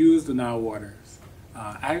able to use the Nile waters,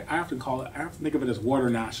 I often think of it as water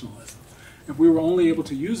nationalism. If we were only able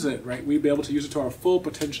to use it, right, we'd be able to use it to our full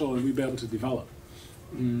potential and we'd be able to develop.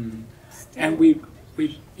 And we'd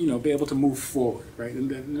be able to move forward, right?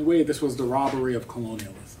 And in a way, this was the robbery of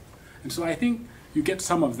colonialism. And so I think you get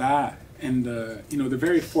some of that in the, the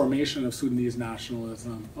very formation of Sudanese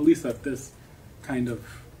nationalism, at least at this kind of,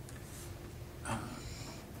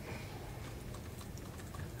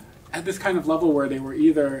 at this kind of level where they were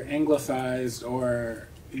either anglicized or,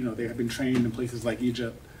 they had been trained in places like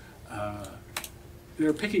Egypt.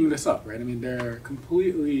 They're picking this up, right? I mean, they're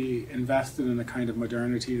completely invested in a kind of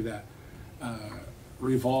modernity that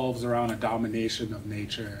revolves around a domination of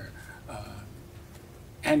nature,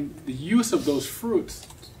 and the use of those fruits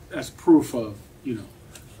as proof of,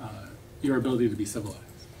 your ability to be civilized.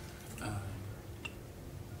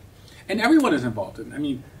 And everyone is involved in it. I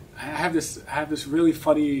mean, I have this really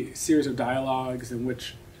funny series of dialogues in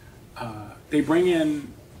which they bring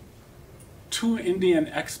in 2 Indian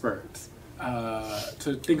experts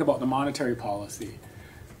to think about the monetary policy.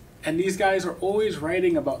 And these guys are always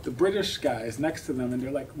writing about the British guys next to them, and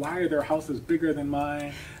they're like, why are their houses bigger than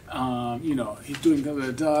mine? He's doing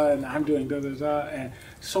da-da-da, and I'm doing da-da-da. And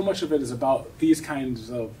so much of it is about these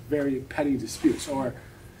kinds of very petty disputes. Or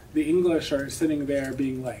the English are sitting there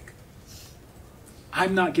being like,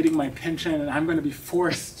 I'm not getting my pension, and I'm going to be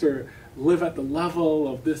forced to live at the level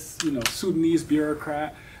of this, Sudanese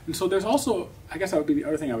bureaucrat. And so there's also, I guess that would be the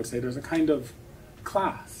other thing I would say, there's a kind of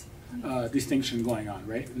class distinction going on,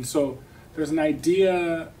 right? And so there's an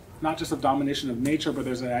idea, not just of domination of nature, but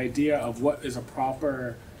there's an idea of what is a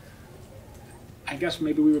proper, I guess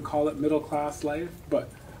maybe we would call it middle class life, but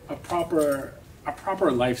a proper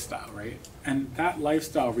lifestyle, right? And that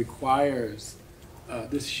lifestyle requires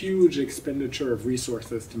this huge expenditure of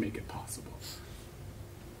resources to make it possible.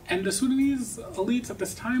 And the Sudanese elites at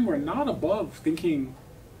this time were not above thinking,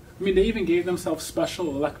 I mean, they even gave themselves special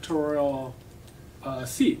electoral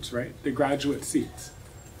seats, right? The graduate seats,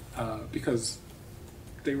 because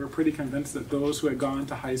they were pretty convinced that those who had gone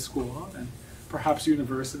to high school and perhaps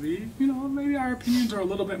university, maybe our opinions are a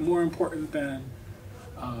little bit more important than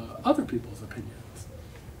other people's opinions.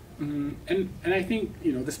 And I think,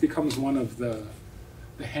 this becomes one of the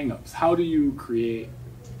hang-ups. How do you create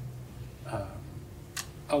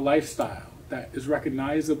a lifestyle that is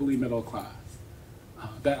recognizably middle class,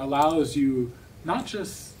 that allows you not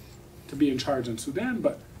just to be in charge in Sudan,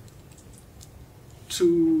 but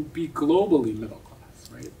to be globally middle class,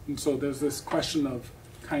 right? And so there's this question of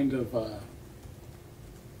kind of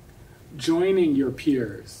joining your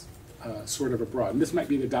peers sort of abroad. And this might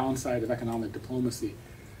be the downside of economic diplomacy,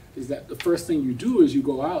 is that the first thing you do is you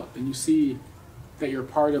go out and you see that you're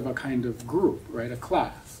part of a kind of group, right, a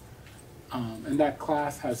class. And that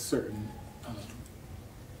class has certain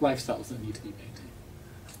lifestyles that need to be maintained.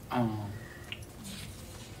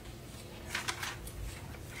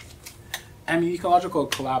 And the ecological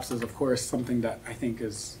collapse is, of course, something that I think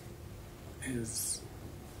is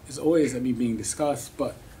always, being discussed.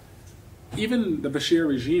 But even the Bashir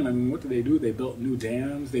regime, what did they do? They built new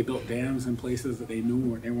dams. They built dams in places that they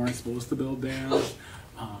knew they weren't supposed to build dams.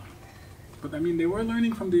 But they were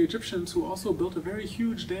learning from the Egyptians, who also built a very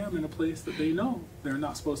huge dam in a place that they know they're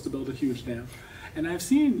not supposed to build a huge dam. And I've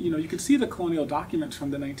seen, you can see the colonial documents from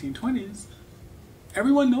the 1920s.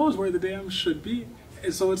 Everyone knows where the dams should be.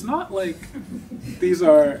 And so it's not like these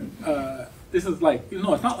are, it's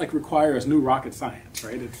not like requires new rocket science,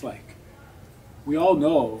 right? It's like, we all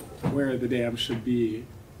know where the dams should be,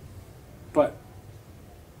 but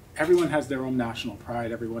everyone has their own national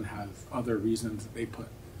pride. Everyone has other reasons that they put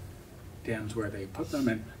dams where they put them.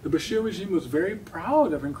 And the Bashir regime was very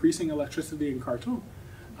proud of increasing electricity in Khartoum.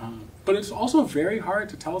 But it's also very hard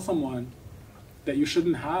to tell someone that you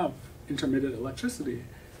shouldn't have intermittent electricity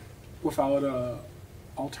without an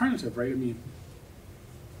alternative, right? I mean,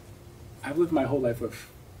 I've lived my whole life with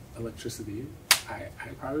electricity.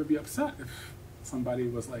 I'd probably be upset if somebody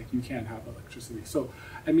was like, you can't have electricity. So,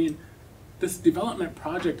 I mean, this development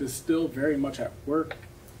project is still very much at work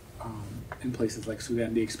in places like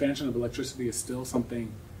Sudan. The expansion of electricity is still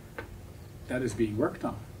something that is being worked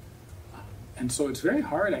on. And so it's very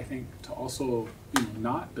hard, I think, to also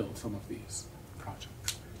not build some of these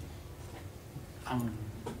projects.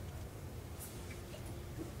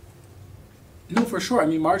 No, for sure. I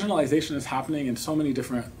mean, marginalization is happening in so many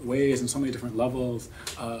different ways and so many different levels.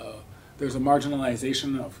 There's a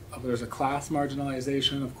marginalization there's a class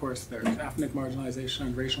marginalization, of course, there's ethnic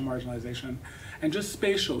marginalization, racial marginalization, and just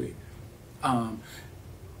spatially.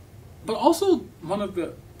 But also, one of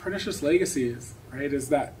the pernicious legacies, right, is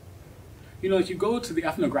that, like you go to the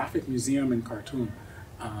ethnographic museum in Khartoum,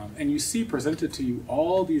 and you see presented to you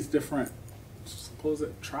all these different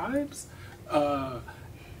supposed tribes, and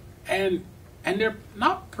they're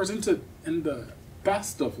not presented in the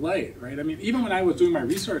best of light, right? I mean, even when I was doing my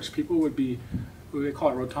research, people would be, what do they call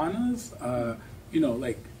it, rotanas?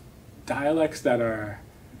 Like dialects that are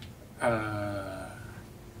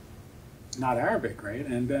not Arabic, right?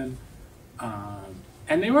 And then,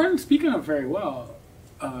 and they weren't speaking of very well.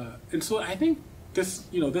 And so I think this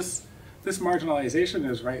marginalization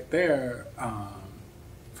is right there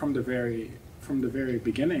from the very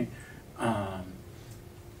beginning.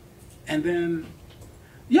 And then,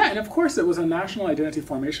 yeah, and of course it was a national identity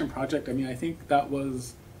formation project. I mean, I think that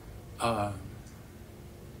was, I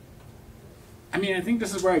think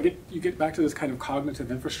this is where you get back to this kind of cognitive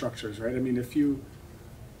infrastructures, right? I mean,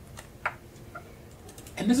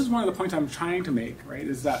 and this is one of the points I'm trying to make, right,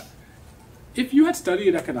 is that if you had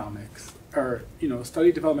studied economics, or,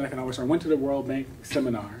 studied development economics, or went to the World Bank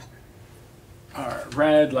seminar, or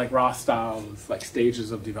read, like, Rostow's, like,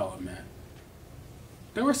 Stages of Development,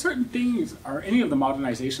 there were certain things, or any of the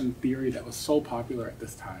modernization theory that was so popular at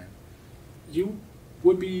this time, it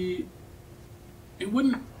wouldn't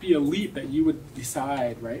be a leap that you would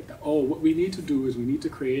decide, right, that, what we need to do is we need to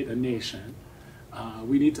create a nation.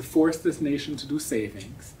 We need to force this nation to do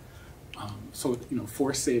savings. So,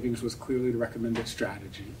 forced savings was clearly the recommended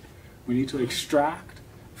strategy. We need to extract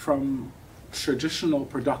from traditional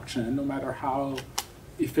production, no matter how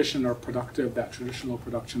efficient or productive that traditional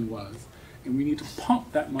production was, and we need to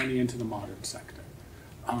pump that money into the modern sector.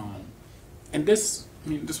 And this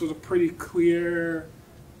was a pretty clear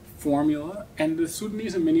formula, and the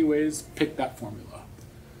Sudanese in many ways picked that formula up.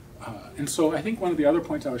 And so I think one of the other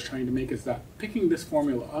points I was trying to make is that picking this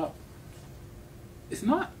formula up is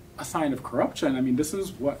not a sign of corruption. I mean, this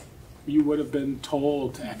is what you would have been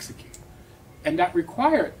told to execute. And that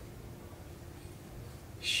required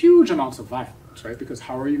huge amounts of violence, right? Because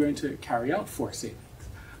how are you going to carry out forced savings?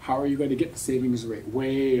 How are you going to get the savings rate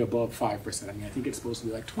way above 5%? I mean, I think it's supposed to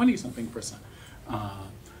be like 20-something%.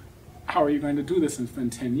 How are you going to do this in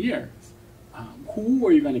 10 years? Who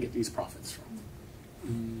are you going to get these profits from?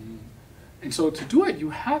 And so to do it, you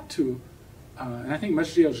had to, and I think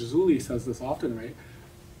Majdi al-Jazuli says this often, right?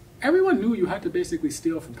 Everyone knew you had to basically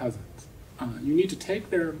steal from peasants. You need to take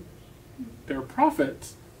their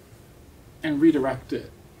profits and redirect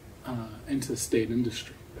it into state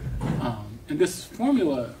industry. And this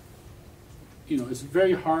formula, is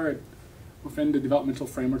very hard within the developmental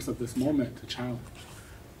frameworks of this moment to challenge.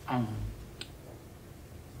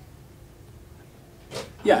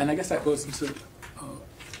 Yeah, and I guess that goes into.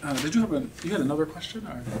 Did you had another question,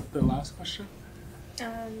 or the last question?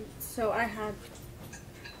 So I had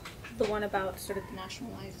the one about sort of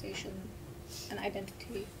nationalization and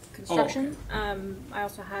identity construction. Oh, okay. I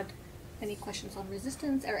also had any questions on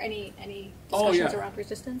resistance, or any discussions around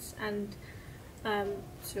resistance, and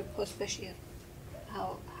sort of post-Bashir,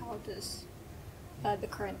 how does the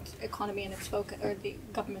current economy and its focus, or the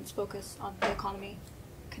government's focus on the economy,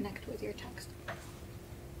 connect with your text?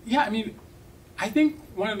 Yeah, I mean, I think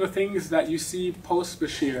one of the things that you see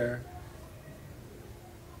post-Bashir,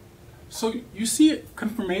 so you see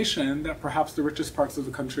confirmation that perhaps the richest parts of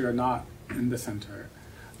the country are not in the center.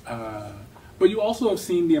 But you also have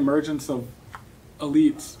seen the emergence of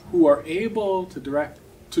elites who are able to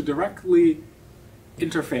directly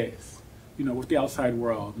interface, with the outside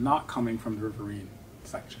world, not coming from the riverine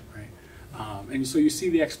section, right? And so you see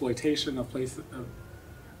the exploitation of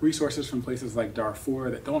resources from places like Darfur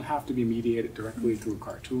that don't have to be mediated directly through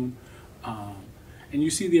Khartoum. And you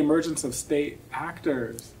see the emergence of state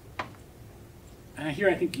actors. And here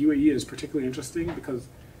I think UAE is particularly interesting because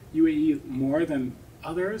UAE, more than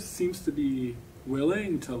others, seems to be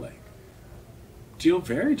willing to like deal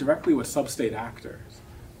very directly with sub-state actors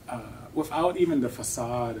without even the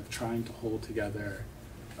facade of trying to hold together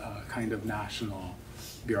kind of national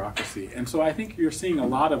bureaucracy. And so I think you're seeing a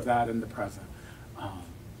lot of that in the present.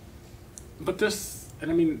 But this, and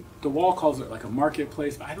I mean, the wall calls it like a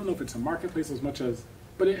marketplace, but I don't know if it's a marketplace as much as,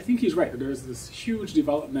 but I think he's right. There's this huge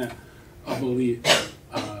development of elite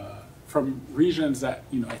from regions that,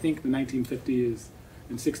 you know, I think the 1950s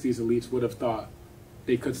and 60s elites would have thought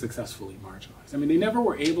they could successfully marginalize. I mean, they never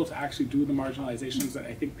were able to actually do the marginalizations that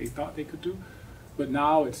I think they thought they could do, but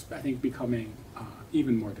now it's, I think, becoming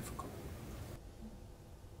even more difficult.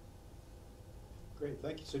 Great,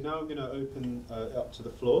 thank you. So now I'm going to open it up to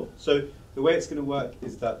the floor. So the way it's going to work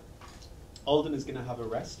is that Alden is going to have a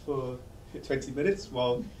rest for 20 minutes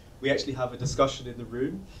while we actually have a discussion in the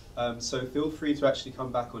room. So feel free to actually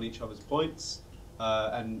come back on each other's points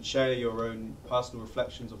and share your own personal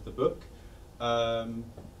reflections of the book. And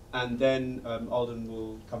then Alden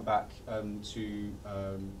will come back come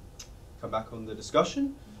back on the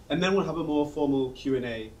discussion. And then we'll have a more formal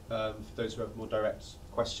Q&A for those who have more direct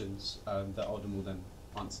questions that Alden will then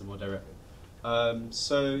answer more directly.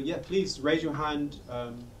 So yeah, please raise your hand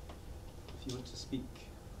if you want to speak.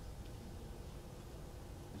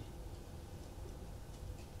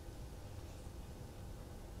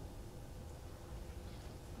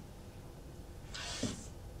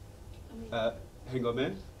 Hang on,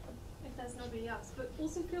 man. If there's nobody else, but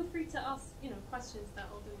also feel free to ask, questions that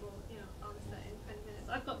Alden will, answer in 20 minutes.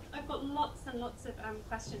 I've got lots and lots of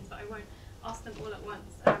questions, but I won't ask them all at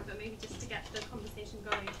once. But maybe just to get the conversation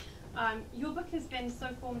going. Your book has been so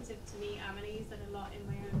formative to me, and I use it a lot in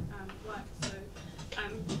my own work. So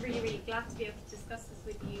I'm really, really glad to be able to discuss this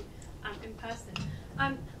with you in person.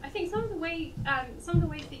 I think some of the ways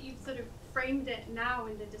that you've sort of framed it now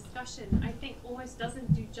in the discussion, I think almost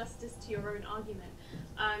doesn't do justice to your own argument.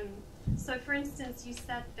 So, for instance, you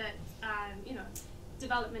said that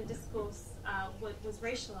development discourse was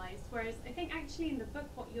racialized, whereas I think actually in the book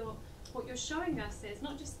what you're showing us is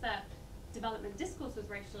not just that development discourse was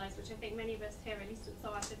racialized, which I think many of us here, at least at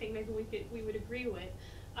SOAS, I think maybe we would agree with,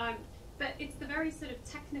 but it's the very sort of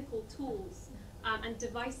technical tools and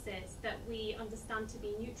devices that we understand to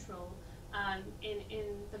be neutral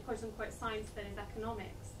in the quote-unquote science that is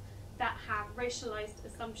economics, that have racialized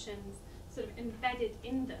assumptions sort of embedded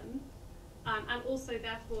in them, and also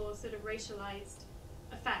therefore sort of racialized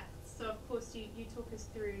effects. So of course you talk us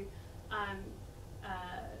through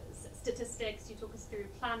statistics, you talk us through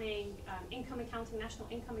planning, income accounting, national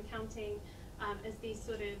income accounting, as these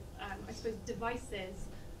sort of, I suppose, devices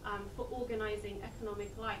for organizing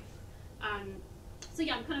economic life. So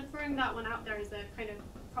yeah, I'm kind of throwing that one out there as a kind of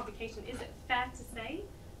provocation. Is it fair to say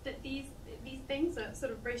that these things are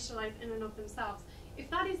sort of racialized in and of themselves? If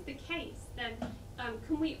that is the case, then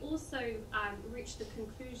can we also reach the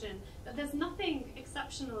conclusion that there's nothing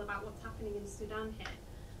exceptional about what's happening in Sudan here?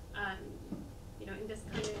 In this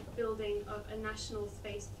kind of building of a national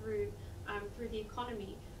space through the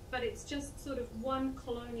economy, but it's just sort of one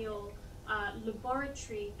colonial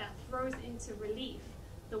laboratory that throws into relief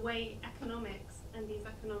the way economics and these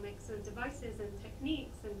economic sort of devices and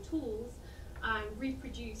techniques and tools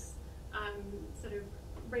reproduce sort of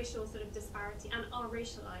racial sort of disparity and are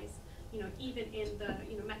racialized, even in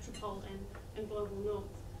the metropole and global north.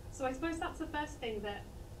 So I suppose that's the first thing that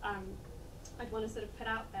I'd want to sort of put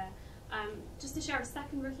out there. Just to share a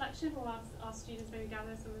second reflection, while our students maybe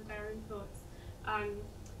gather some of their own thoughts.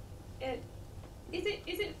 Is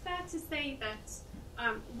it fair to say that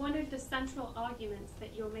one of the central arguments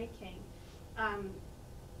that you're making,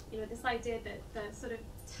 this idea that the sort of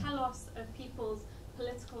telos of people's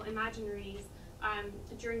political imaginaries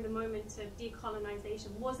during the moment of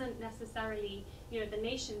decolonization wasn't necessarily, the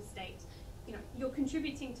nation state. You're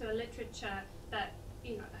contributing to a literature that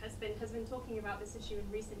has been talking about this issue in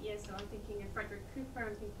recent years. So I'm thinking of Frederick Cooper,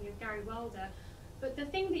 I'm thinking of Gary Wilder. But the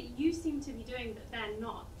thing that you seem to be doing that they're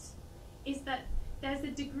not is that there's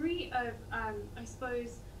a degree of, I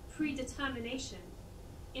suppose, predetermination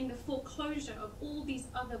in the foreclosure of all these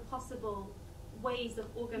other possible ways of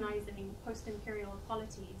organizing post-imperial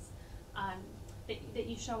polities that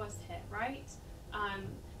you show us here, right?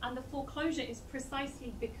 And the foreclosure is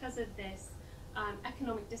precisely because of this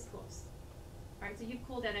economic discourse, right? So you've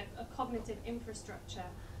called it a cognitive infrastructure.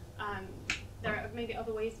 There are maybe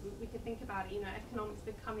other ways we could think about it. Economics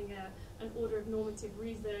becoming an order of normative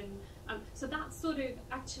reason. So that sort of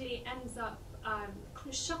actually ends up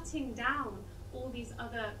shutting down all these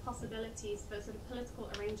other possibilities for sort of political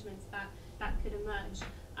arrangements that could emerge.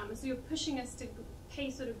 So you're pushing us to pay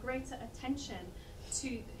sort of greater attention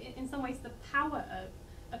to, in some ways, the power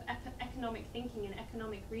of economic thinking and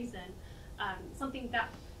economic reason, something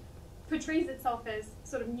that portrays itself as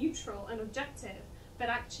sort of neutral and objective, but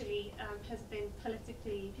actually has been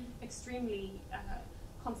politically extremely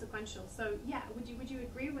consequential. So yeah, would you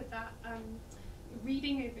agree with that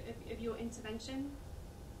reading of your intervention?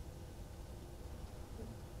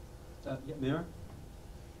 Yeah, Mira?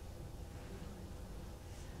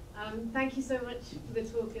 Thank you so much for the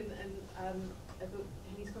talk, and I thought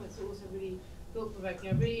Henny's comments were also really thought-provoking.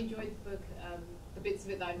 I really enjoyed the book, the bits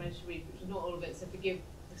of it that I managed to read, which was not all of it, so forgive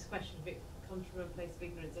this question if it comes from a place of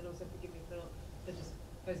ignorance, and also forgive me for just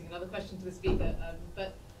posing another question to the speaker.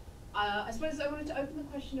 But I suppose I wanted to open the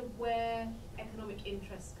question of where economic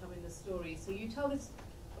interests come in the story. So you tell this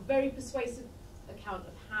very persuasive account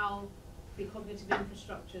of how the cognitive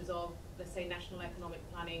infrastructures of, let's say, national economic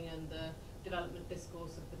planning and the development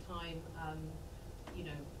discourse of the time,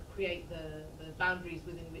 create the boundaries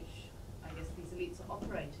within which, I guess, these elites are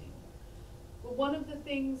operating. But one of the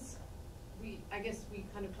things we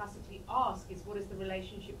kind of classically ask is, what is the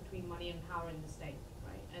relationship between money and power in the state,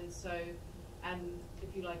 right? And so, and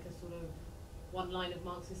if you like, a sort of one line of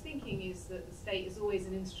Marxist thinking is that the state is always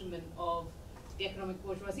an instrument of the economic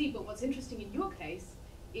bourgeoisie. But what's interesting in your case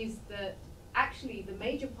is that actually the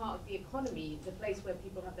major part of the economy, the place where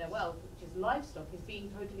people have their wealth, which is livestock, is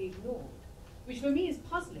being totally ignored. Which for me is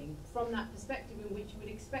puzzling from that perspective, in which you would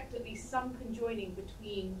expect at least some conjoining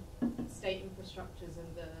between state infrastructures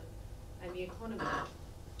and the economy.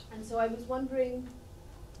 And so I was wondering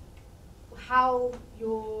how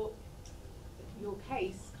your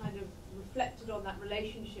case kind of reflected on that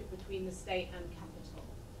relationship between the state and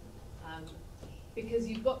capital. Because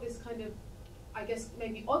you've got this kind of, I guess,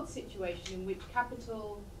 maybe odd situation in which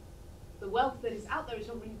capital, the wealth that is out there, is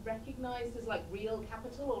not really recognized as like real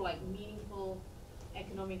capital or like meaningful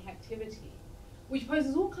economic activity, which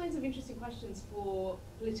poses all kinds of interesting questions for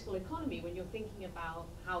political economy when you're thinking about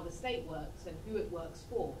how the state works and who it works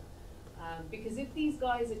for. Because if these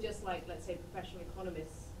guys are just like, let's say, professional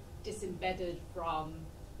economists disembedded from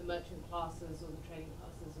the merchant classes or the trading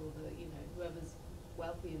classes or the, whoever's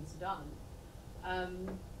wealthy in Sudan,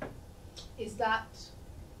 is that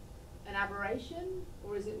an aberration,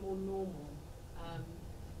 or is it more normal?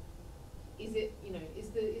 Is it, is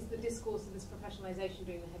the discourse of this professionalization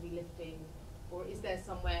doing the heavy lifting, or is there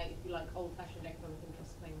somewhere, if you like, old-fashioned economic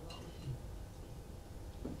interests playing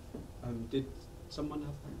a role? Did someone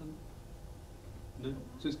have that one? No?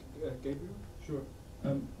 So it's Gabriel? Sure.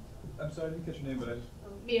 I'm sorry, I didn't catch your name, but I just...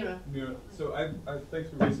 Mira. Mira. So I thanks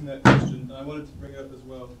for raising that question, and I wanted to bring it up as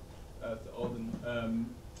well to Alden,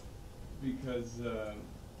 because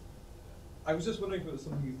I was just wondering if it was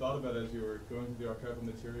something you thought about as you were going through the archival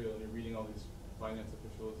material and you're reading all these finance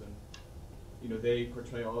officials, and they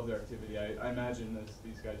portray all of their activity. I imagine, as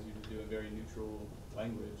these guys usually do, a very neutral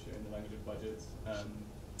language, in the language of budgets,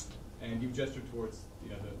 and you've gestured towards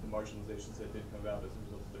the marginalizations that did come about as a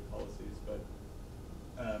result of their policies. But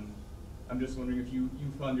I'm just wondering if you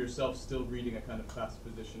found yourself still reading a kind of class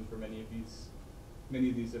position for many of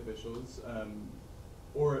these officials,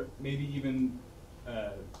 or maybe even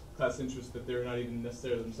class interests that they're not even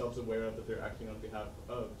necessarily themselves aware of, that they're acting on behalf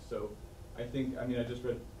of. So I just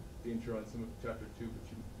read the intro on some of chapter 2, but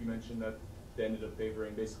you mentioned that they ended up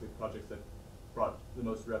favoring basically projects that brought the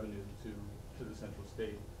most revenue to the central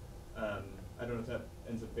state. I don't know if that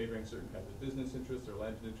ends up favoring certain kinds of business interests or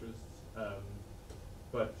land interests,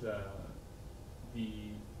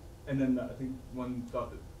 and then I think one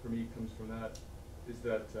thought that for me comes from that is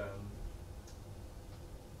that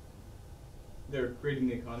they're creating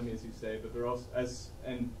the economy, as you say, but they're also,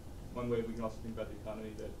 and one way we can also think about the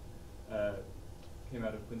economy that came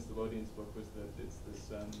out of Quince Delodian's book was that it's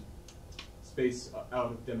this space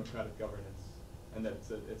out of democratic governance, and that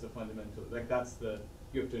it's a fundamental,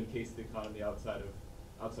 you have to encase the economy outside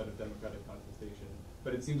of democratic contestation.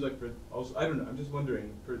 But it seems like I don't know, I'm just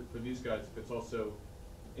wondering, for these guys, if it's also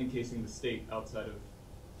encasing the state outside of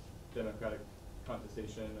democratic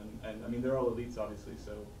contestation, and I mean, they're all elites, obviously,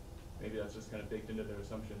 so maybe that's just kind of baked into their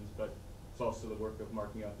assumptions, but it's also the work of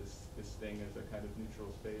marking out this thing as a kind of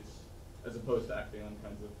neutral space, as opposed to acting on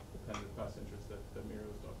kinds of dependent class interests that Mira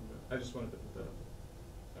was talking about. I just wanted to put that up.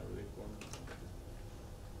 It's not really formal.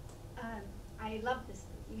 I love this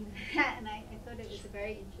book, and I thought it was a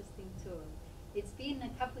very interesting tool. It's been a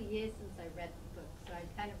couple of years since I read the book, so I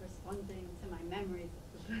kind of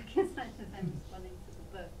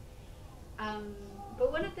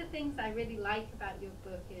things I really like about your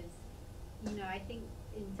book is, you know, I think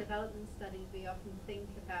in development studies we often think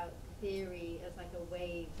about theory as like a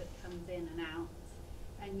wave that comes in and out,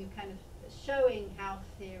 and you're kind of showing how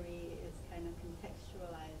theory is kind of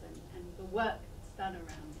contextualized and the work that's done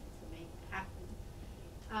around it to make it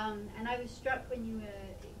happen. And I was struck when you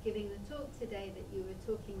were giving the talk today that you were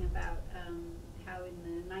talking about how in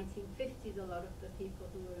the 1950s a lot of the people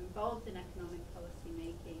who were involved in economic policy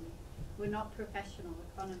making were not professional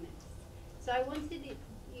economists. So I wanted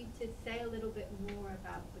you to say a little bit more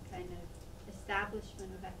about the kind of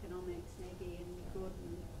establishment of economics, maybe in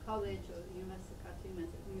Gordon College or the University of Khartoum as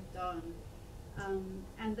it moved on.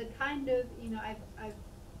 And the kind of, you know, I've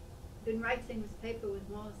been writing this paper with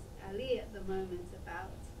Moz Ali at the moment about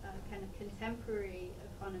kind of contemporary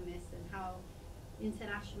economists and how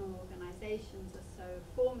international organizations are so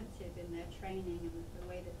formative in their training and the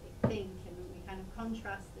way that they think, and we kind of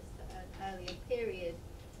contrast this to an earlier period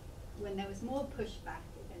when there was more pushback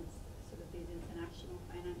against sort of these international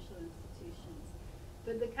financial institutions.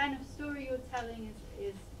 But the kind of story you're telling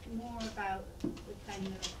is more about the kind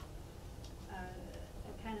of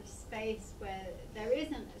a kind of space where there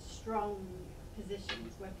isn't a strong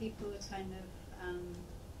positions, where people are kind of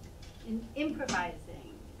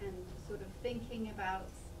improvising and sort of thinking about,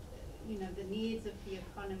 you know, the needs of the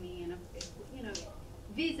economy and, you know,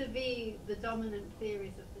 vis-a-vis the dominant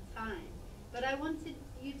theories of the time. But I wanted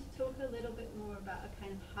you to talk a little bit more about a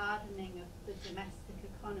kind of hardening of the domestic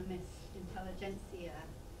economist intelligentsia,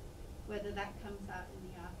 whether that comes out in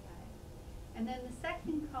the archive. And then the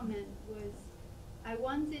second comment was, I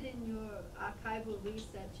wondered in your archival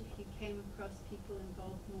research if you came across people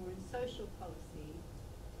involved more in social policy.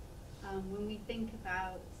 When we think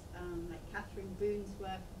about like Catherine Boone's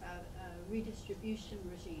work about redistribution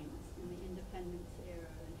regimes in the independence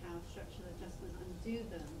era and how structural adjustment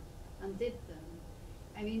undid them.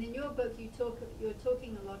 I mean, in your book you're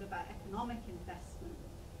talking a lot about economic investment,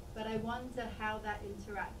 but I wonder how that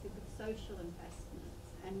interacted with social investment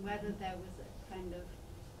and whether there was a kind of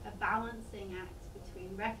a balancing act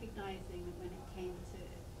between recognizing that when it came to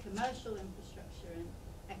commercial infrastructure and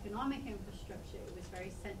economic infrastructure, it was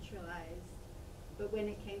very centralized. But when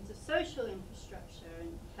it came to social infrastructure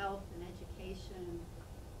and health and education,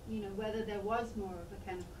 you know, whether there was more of a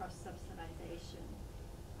kind of cross-subsidization.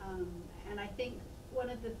 And I think one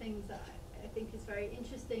of the things that I think is very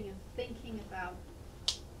interesting of thinking about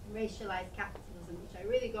racialized capitalism, which I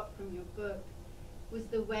really got from your book, was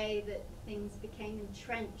the way that things became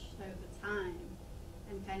entrenched over time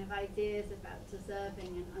and kind of ideas about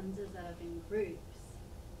deserving and undeserving groups.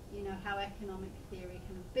 You know, how economic theory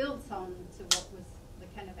kind of built on to what was the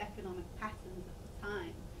kind of economic patterns of the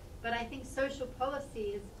time. But I think social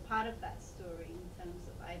policy is part of that story in terms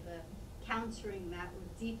of either countering that or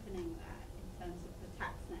deepening that in terms of the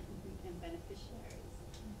tax net and beneficiaries.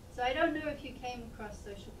 So I don't know if you came across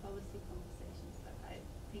social policy conversations, but I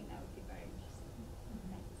think that would be very interesting.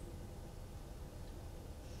 Thanks.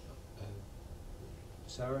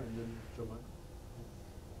 Sarah and then John Michael.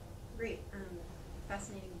 Great.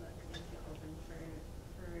 Fascinating book. Thank you, Alden, for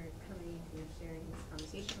coming here, sharing this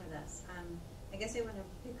conversation with us. I guess I want to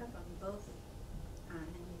pick up on both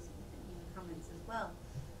Henry's comments as well,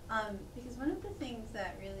 because one of the things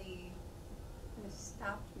that really kind of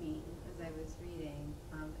stopped me as I was reading,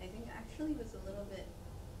 I think actually was a little bit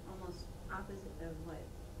almost opposite of what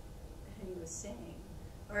Henry was saying,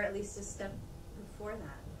 or at least a step before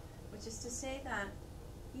that, which is to say that,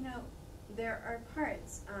 you know, there are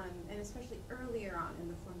parts, and especially earlier on in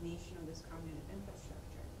the formation of this cognitive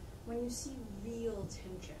infrastructure, when you see real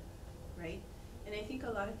tension, right? And I think a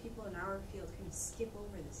lot of people in our field kind of skip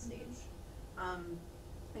over this stage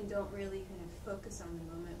and don't really kind of focus on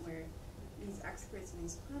the moment where these experts and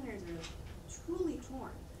these planners are truly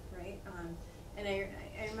torn, right? And I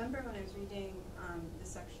remember when I was reading the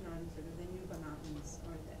section on sort of the Nuba Mountains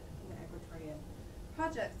or the Equatoria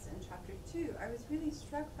projects in chapter 2, I was really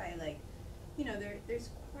struck by, like, you know, there's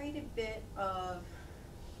quite a bit of,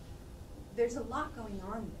 there's a lot going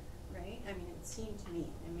on there, right? I mean, it seemed to me,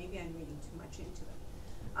 and maybe I'm reading too much into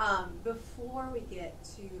it, before we get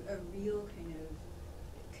to a real kind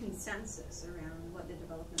of consensus around what the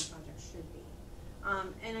development project should be.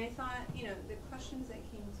 And I thought, you know, the questions that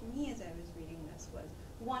came to me as I was reading this was,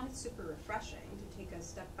 one, it's super refreshing to take a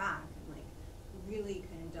step back and, like, really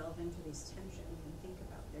kind of delve into these tensions and think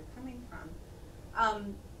about where they're coming from.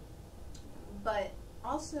 But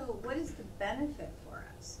also, what is the benefit for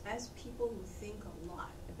us as people who think a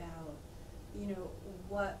lot about, you know,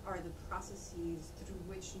 what are the processes through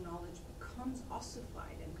which knowledge becomes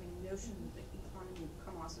ossified and kind of notions of the economy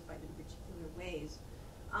become ossified in particular ways,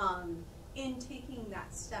 in taking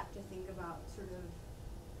that step to think about sort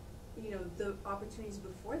of, you know, the opportunities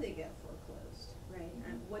before they get foreclosed, right?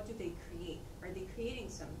 And what do they create? Are they creating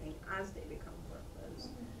something as they become foreclosed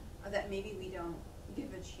that maybe we don't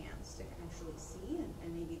give a chance to actually see?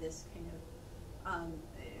 And maybe this kind of,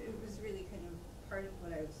 it was really kind of part of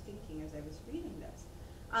what I was thinking as I was reading this.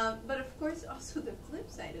 But of course, also the flip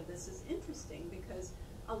side of this is interesting, because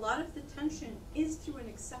a lot of the tension is through an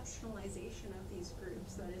exceptionalization of these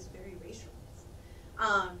groups that is very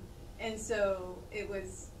racialized. And so it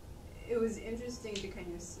was interesting to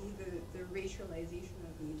kind of see the racialization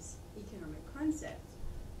of these economic concepts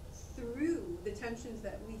through the tensions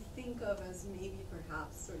that we think of as maybe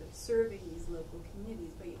perhaps sort of serving these local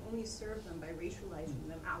communities, but you only serve them by racializing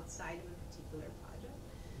them outside of a particular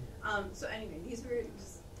project. So anyway, these were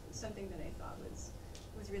just something that I thought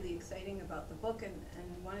was really exciting about the book, and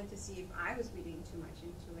wanted to see if I was reading too much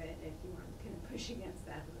into it, if you want to kind of push against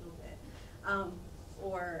that a little bit,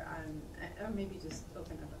 or maybe just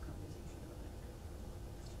open up a conversation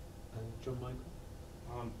about it. John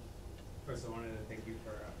Michael? First, I wanted to thank you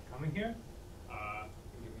for coming here and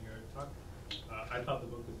giving your talk. I thought the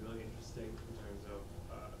book was really interesting in terms of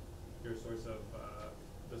your source of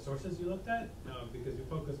the sources you looked at, because you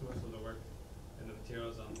focused most of the work and the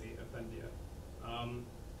materials on the Effendia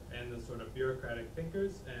and the sort of bureaucratic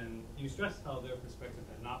thinkers, and you stressed how their perspective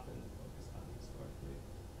had not been focused on historically,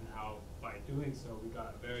 and how by doing so we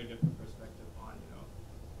got a very different perspective on, you know,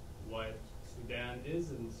 what Sudan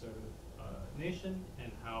is and sort of nation,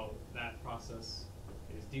 and how that process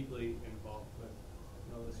is deeply involved with,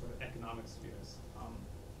 you know, the sort of economic spheres.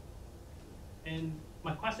 And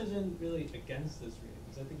my question isn't really against this reading,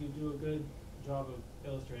 because I think you do a good job of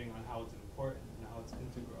illustrating on how it's important and how it's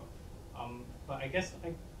integral. But I guess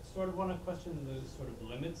I sort of want to question the sort of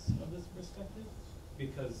limits of this perspective,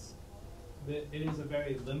 because it is a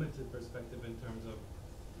very limited perspective in terms of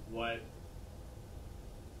what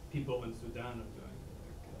people in Sudan are doing.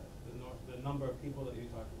 Like, the number of people that you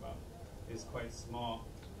talk about is quite small.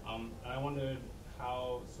 And I wondered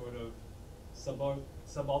how sort of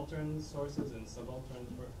subaltern sources and subaltern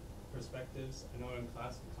perspectives, I know in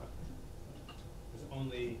class we talk, there's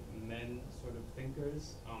only men sort of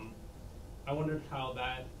thinkers. I wondered how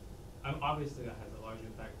that, obviously that has a large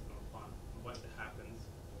impact upon what happens,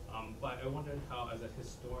 but I wondered how, as a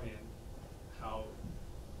historian, how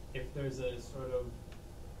if there's a sort of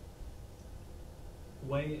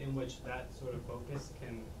way in which that sort of focus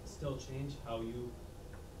can still change how you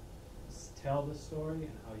tell the story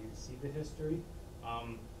and how you see the history.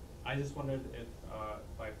 I just wondered if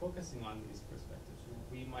by focusing on these perspectives,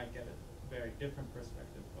 we might get a very different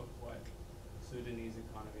perspective of what Sudanese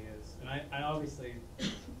economy is. And I obviously,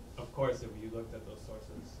 of course, if you looked at those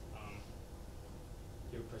sources,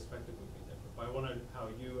 your perspective would be different. But I wondered how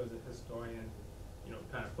you, as a historian, you know,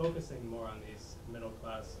 kind of focusing more on these middle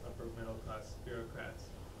class, upper middle class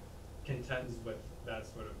bureaucrats, contends with that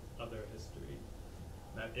sort of other history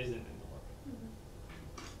that isn't in the book.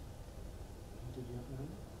 Did you have a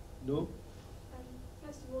hand? No?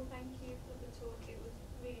 First of all, thank you for the talk. It was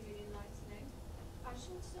really, really enlightening. I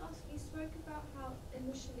just wanted to ask, you spoke about how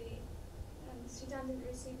initially Sudan didn't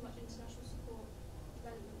receive much international support,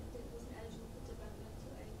 development, it wasn't eligible for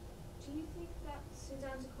developmental aid. Do you think that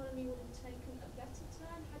Sudan's economy would have taken a better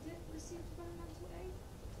turn had it received developmental aid?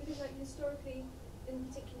 Because like historically, in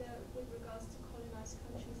particular with regards to colonized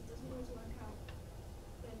countries, it doesn't always work out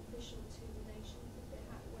beneficial to the nations if they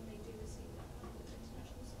have, when they do receive that kind of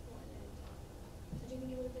international support and aid. So do you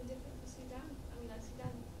think it would have been different for Sudan? I mean, like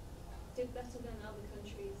Sudan did better than other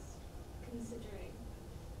countries, considering.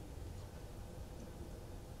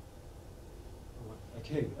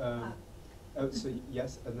 Okay. So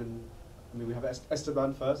yes, and then I mean we have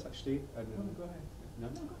Esteban first, actually, and then go ahead.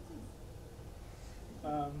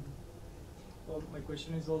 No. Well, my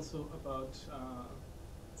question is also about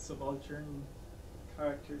subaltern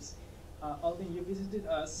characters. Alden, you visited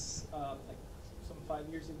us like some 5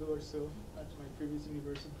 years ago or so at my previous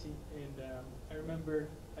university, and I remember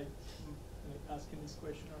asking this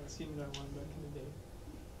question or a similar one back in the day.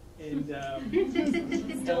 And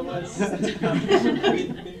that was, I've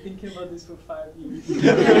been thinking about this for 5 years.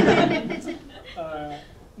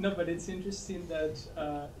 No, but it's interesting that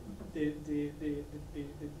the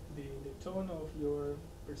tone of your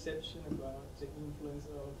perception about the influence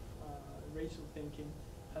of racial thinking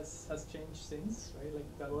has changed since, right?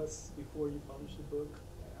 Like that was before you published the book.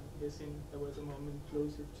 I'm guessing there was a moment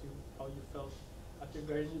closer to how you felt after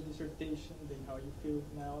writing your dissertation than how you feel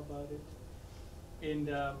now about it. And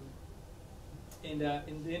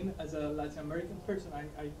then as a Latin American person,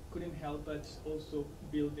 I couldn't help but also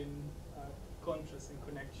build in contrasts and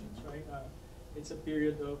connections, right? It's a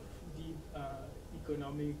period of deep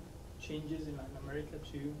economic changes in Latin America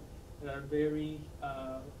too, that are very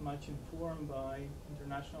much informed by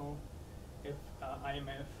international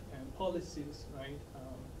IMF and policies, right?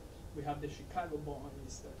 We have the Chicago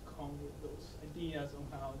bonds that come with those ideas on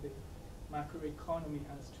how the macroeconomy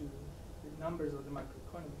has to, the numbers of the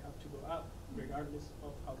macroeconomy have to go up regardless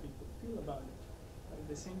of how people feel about it. But at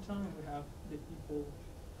the same time, we have the people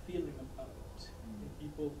feeling about it, the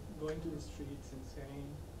people going to the streets and saying,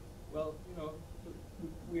 well, you know,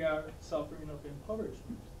 we are suffering of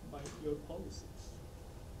impoverishment by your policies.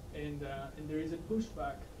 And there is a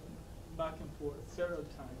pushback back and forth several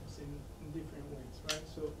times in different ways, right?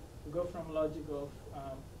 So we go from logic of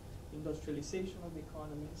industrialization of the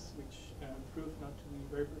economies, which proved not to be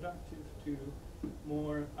very productive, to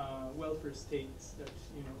more welfare states that,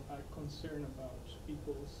 you know, are concerned about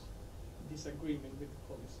people's disagreement with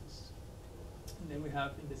the policies. And then we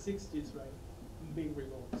have in the 60s, right, big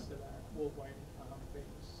revolts that are worldwide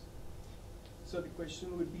famous. So the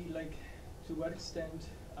question would be like, to what extent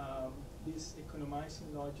this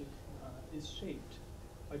economizing logic is shaped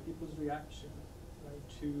by people's reaction,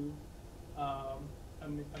 right, to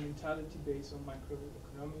a mentality based on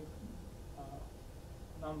macroeconomic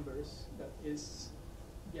numbers that is,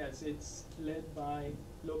 yes, it's led by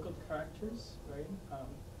local characters, right?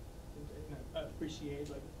 I appreciate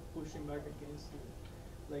like pushing back against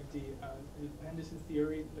the dependency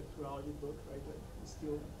theory, the plurality book, right? That is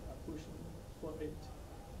still pushing for it,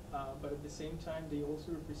 but at the same time, they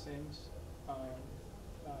also represent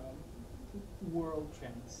world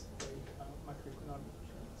trends, right? Macroeconomic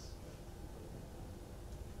trends.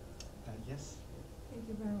 Yes. Thank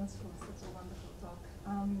you very much for such a wonderful talk.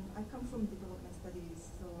 I come from development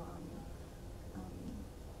studies, so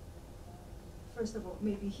first of all,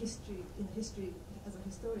 maybe history. In history, as a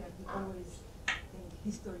historian, you always think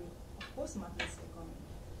history, of course, matters economy,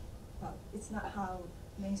 but it's not how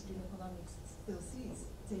mainstream economics still sees.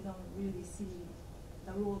 They don't really see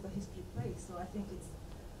the role that history plays. So I think it's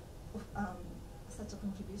such a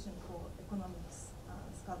contribution for economics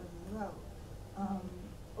scholars as well.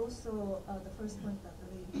 Also, the first point that the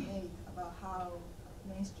lady made about how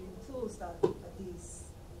mainstream tools that these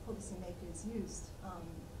policymakers used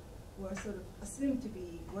were sort of assumed to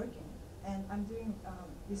be working. And I'm doing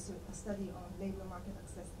research, a study on labor market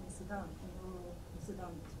access in Sudan, in rural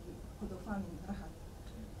Sudan, Kordofan in Rahat.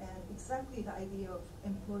 And exactly the idea of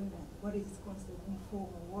employment, what is considered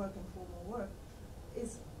informal work and formal work,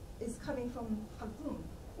 is coming from Khartoum,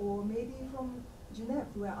 or maybe from Geneva,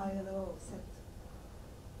 where ILO set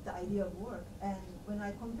the idea of work. And when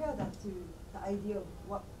I compare that to the idea of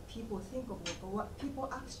what people think of work, or what people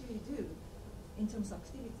actually do in terms of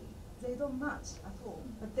activity, they don't match at all.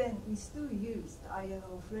 But then we still use the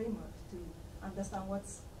ILO framework to understand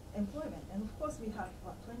what's employment. And of course we have,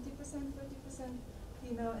 what, 20%, 30%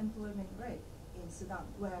 female employment rate in Sudan,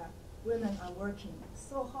 where women are working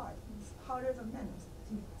so hard. It's harder than men,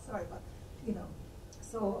 sorry, but, you know.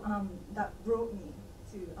 So that brought me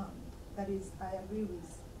to, that is, I agree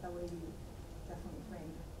with the way you definitely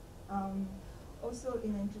framed it. Also,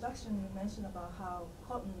 in the introduction, you mentioned about how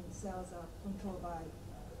cotton sales are controlled by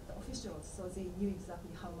the officials, so they knew exactly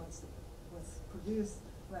how much was produced,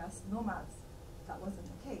 whereas nomads, that wasn't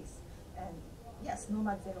the case. And yes,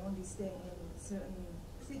 nomads, they're only staying in certain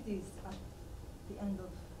cities at the end of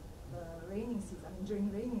the raining season, I mean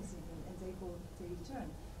during raining season, and they return.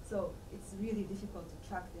 So it's really difficult to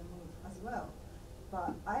track their move as well.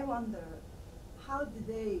 But I wonder, how did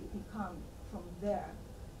they become from there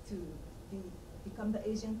to become the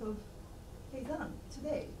agent of Kaizen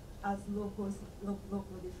today as local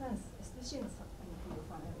defense, especially in the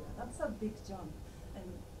Kordofan area? That's a big jump, and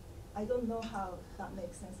I don't know how that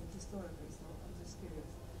makes sense historically, so I'm just curious.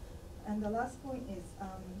 And the last point is,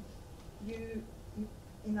 you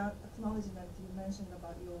in our acknowledgement, you mentioned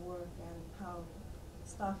about your work and how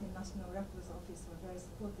staff in National Records Office were very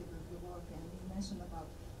supportive of your work, and you mentioned about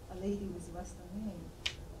a lady with Western name.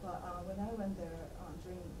 But when I went there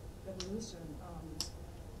during revolution,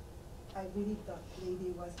 I believe that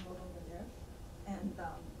lady was no longer there, and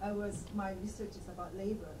my research is about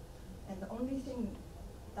labor, and the only thing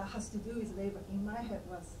that has to do with labor in my head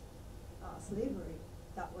was slavery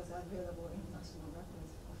that was available in National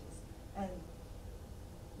Records Office, and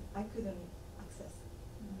I couldn't access.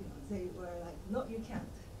 You know, they were like, no, you can't.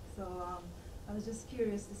 So I was just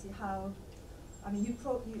curious to see how. I mean,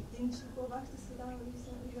 didn't you go back to Sudan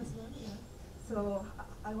recently as well? Yeah. So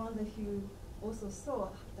I wonder if you also saw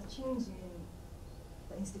the change in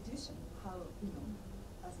the institution, how, you know,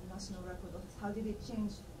 as a National Record Office, how did it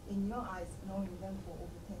change in your eyes, knowing them for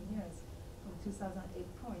over 10 years? from 2008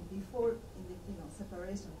 point before in the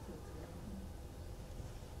separation took.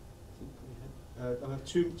 I'll have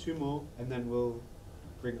two more, and then we'll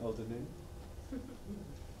bring Alden in.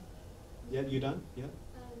 Yeah, you done? Yeah.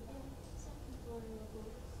 Some people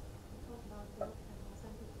talk about book, and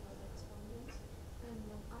some people are respondents. And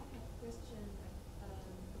I have a question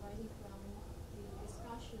arising from the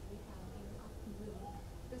discussion we have in the afternoon.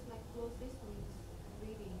 Because for this week's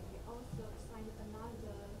reading, we also assigned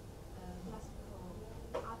another classical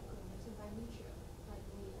article written by Nietzsche, like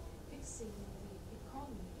the fixing the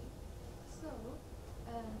economy. So,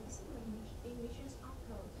 in Nietzsche's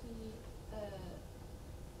article, he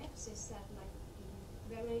emphasized that the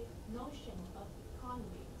very notion of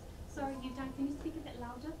economy. Sorry, can you speak a bit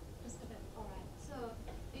louder? Just a bit. Alright. So,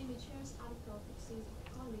 in Nietzsche's article, fixing the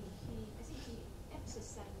economy, he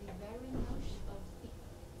emphasized that the very notion of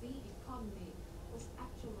the economy was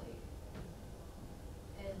actually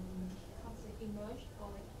emerged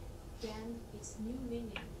or gained its new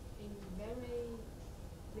meaning in very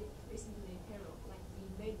recently period, like the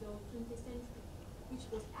middle 20th century, which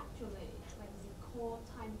was actually like the core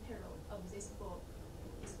time period of this book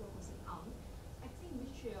is focusing on. I think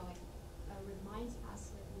Nietzsche reminds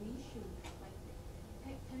us that we should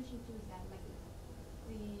pay attention to that,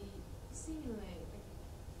 the seemingly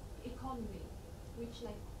economy, which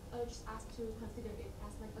urges us to consider it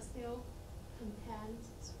as a self-contained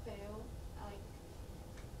sphere,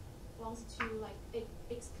 wants to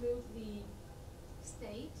exclude the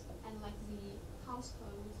state and the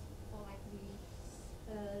household or the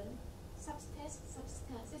subsistence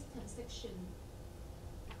section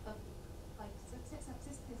of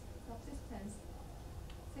subsistence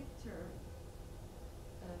sector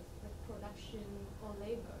of production or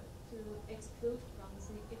labor to exclude from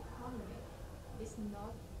the economy. It's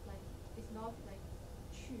not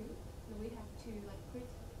true. We have to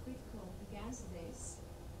critical against this.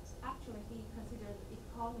 Actually, he considered the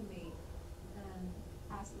economy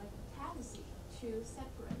as a tendency to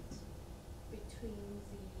separate between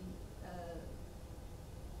the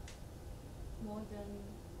modern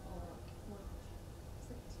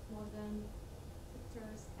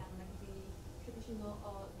sectors and the traditional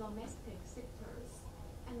or domestic sectors.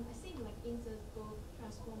 And I think in the book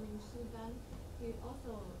Transforming Sudan, he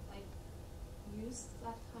also used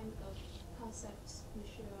that kind of concepts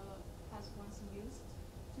Nietzsche has once used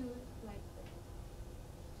to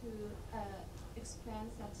explain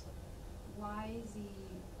that why the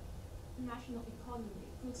national economy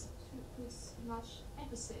puts much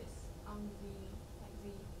emphasis on the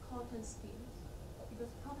cotton schemes,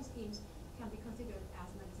 because cotton schemes can be considered as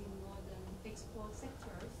the modern export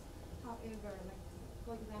sectors. However,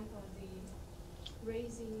 for example, the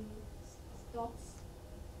raising stocks,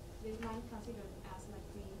 they might consider as the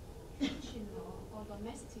traditional or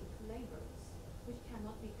domestic labors, which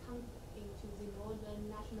cannot be counted into the modern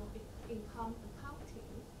national income accounting.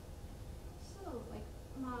 So,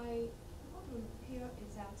 my problem here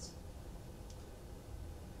is that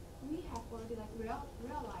we have already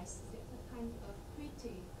realized the kind of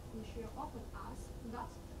critique Nietzsche offered us,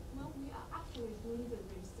 that when we are actually doing the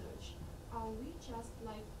research, are we just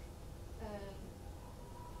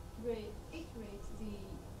reiterate the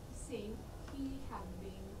thing he had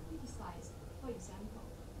been criticized? For example,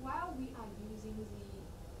 while we are using the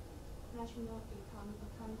national income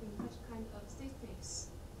accounting, such kind of statistics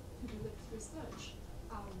to do the research,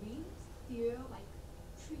 are we still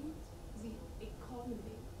treat the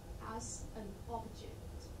economy as an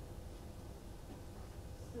object?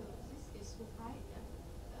 So this is what I am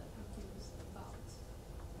confused about,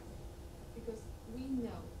 because we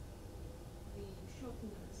know the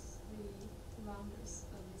shortness, the roundness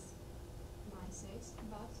of this mindset,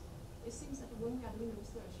 but it seems that when we are doing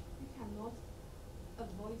research, we cannot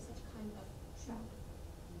avoid such kind of trap.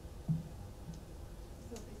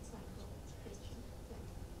 So it's my question.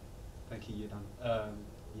 Thank you, Yudan.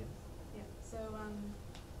 Yeah. Yeah. So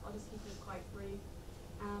I'll just keep it quite brief.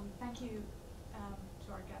 Thank you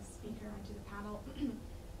to our guest speaker and to the panel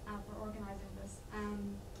for organizing this.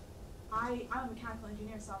 I'm a mechanical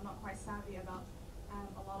engineer, so I'm not quite savvy about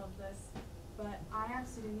a lot of this, but I am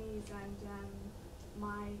Sudanese, and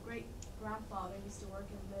my great-grandfather used to work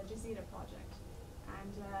in the Jazeera project,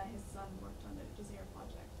 and his son worked on the Jazeera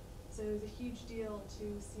project. So it was a huge deal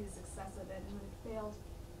to see the success of it, and when it failed,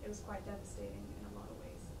 it was quite devastating in a lot of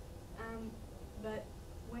ways. But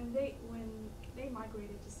when they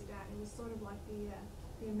migrated to Sudan, it was sort of like the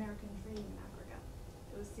American dream in Africa.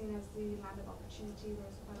 It was seen as the land of opportunity. There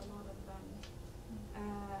was quite a lot of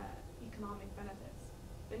economic benefits.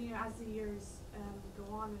 But as the years go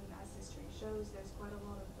on and as history shows, there's quite a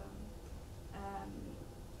lot of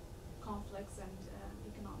conflicts and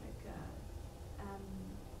economic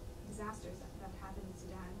disasters that happen in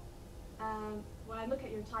Sudan. When I look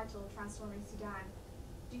at your title, Transforming Sudan,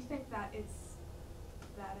 do you think that do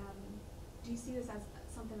you see this as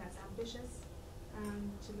something that's ambitious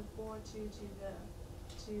to look forward to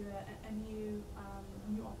a new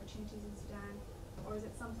opportunities in Sudan, or is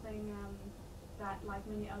it something that, like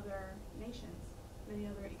many other nations, many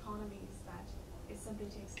other economies, that it simply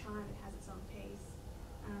takes time, it has its own pace,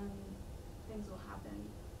 things will happen,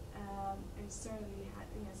 and certainly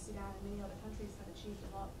Sudan and many other countries have achieved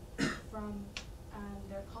a lot from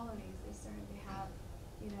their colonies. They certainly have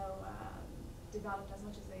developed as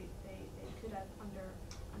much as they could have under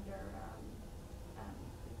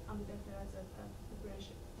the influence of the British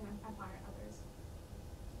Empire and others.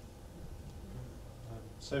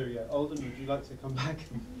 So yeah, Alden, would you like to come back?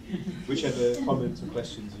 Whichever comments or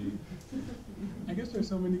questions you... I guess there's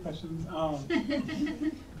so many questions.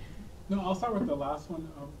 No, I'll start with the last one.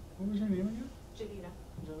 What was your name again? Jalila.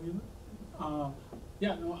 Jalila?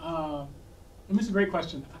 Yeah, no, and this is a great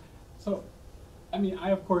question. So, I mean,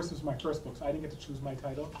 of course, this was my first book, so I didn't get to choose my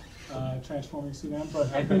title, Transforming Sudan,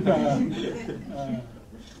 but I think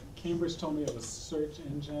Cambridge told me it was Search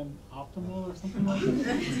Engine Optimal or something like that.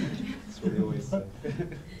 That's what they always say.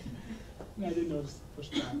 I didn't notice the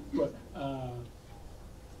pushback, but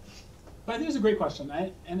I think it's a great question,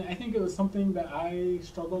 and I think it was something that I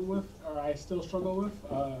struggled with, or I still struggle with.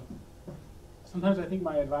 Sometimes I think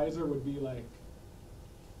my advisor would be like,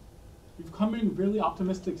 "You've come in really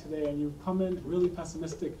optimistic today, and you've come in really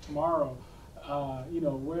pessimistic tomorrow.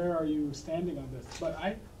 Where are you standing on this?" But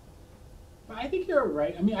I think you're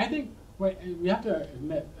right. I mean, I think we have to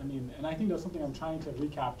admit. I mean, and I think that's something I'm trying to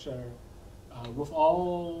recapture with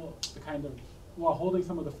all the kind of, while holding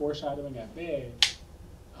some of the foreshadowing at bay.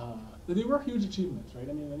 That there were huge achievements, right?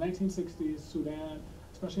 I mean, in the 1960s, Sudan,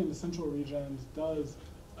 especially in the central regions, does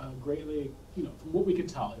greatly, from what we could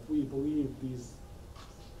tell, if we believe these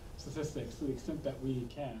statistics to the extent that we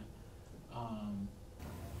can,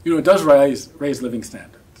 it does raise living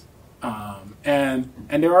standards. And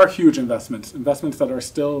there are huge investments that are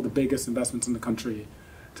still the biggest investments in the country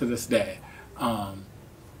to this day.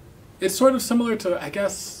 It's sort of similar to, I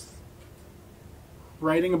guess,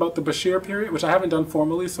 writing about the Bashir period, which I haven't done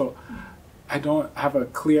formally, so I don't have a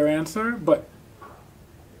clear answer, but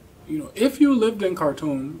if you lived in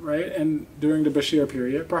Khartoum, right, and during the Bashir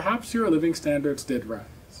period, perhaps your living standards did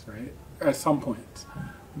rise, right, at some point.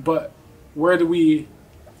 But where do we,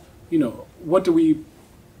 what do we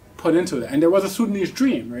put into that? And there was a Sudanese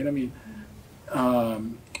dream, right? I mean,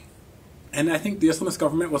 and I think the Islamist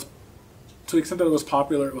government was, to the extent that it was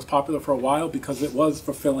popular for a while because it was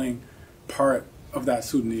fulfilling part of that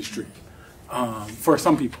Sudanese dream for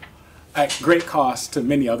some people, at great cost to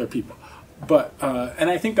many other people. But and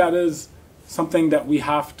I think that is something that we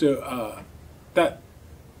have to that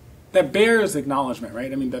bears acknowledgement,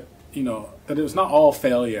 right? I mean that that it was not all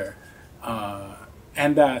failure,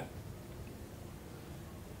 and that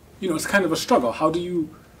it's kind of a struggle. How do you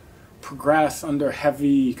progress under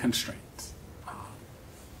heavy constraints?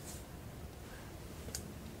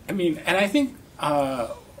 I mean, and I think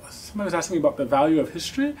somebody was asking me about the value of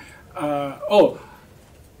history.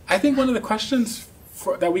 I think one of the questions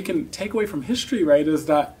that we can take away from history, right, is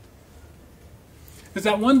that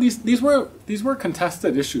one, these were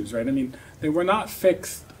contested issues, right? I mean, they were not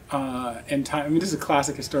fixed in time. I mean, this is a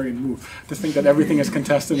classic historian move to think that everything is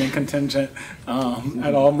contested and contingent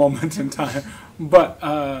at all moments in time. But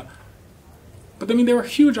I mean, there were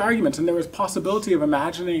huge arguments, and there was possibility of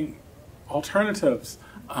imagining alternatives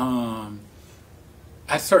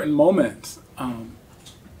at certain moments.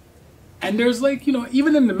 And there's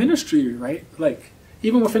even in the ministry, right?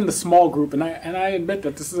 Even within the small group, and I admit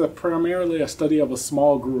that this is primarily a study of a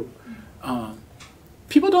small group.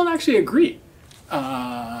 People don't actually agree,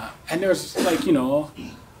 and there's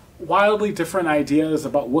wildly different ideas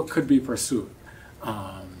about what could be pursued.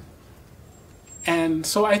 And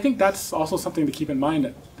so I think that's also something to keep in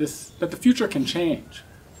mind, that the future can change.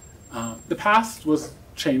 The past was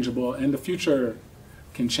changeable, and the future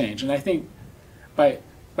can change. And I think by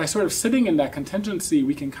sort of sitting in that contingency,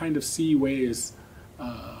 we can kind of see ways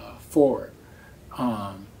forward.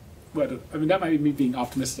 But I mean, that might be me being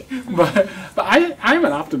optimistic. But I'm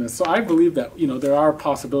an optimist, so I believe that there are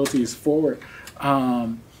possibilities forward.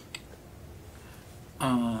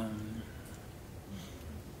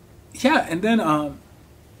 Yeah, and then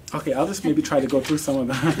okay, I'll just maybe try to go through some of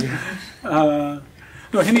them.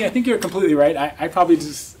 No, Henny, I think you're completely right. I probably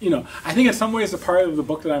just, I think in some ways the part of the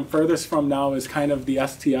book that I'm furthest from now is kind of the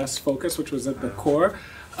STS focus, which was at the core.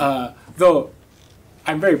 Though,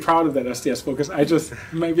 I'm very proud of that SDS focus. I just,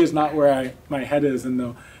 maybe it's not where my head is in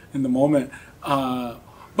the moment.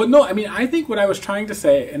 But no, I mean, I think what I was trying to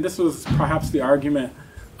say, and this was perhaps the argument,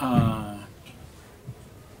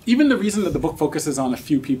 even the reason that the book focuses on a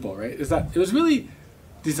few people, right, is that it was really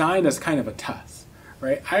designed as kind of a test,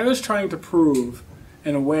 right? I was trying to prove,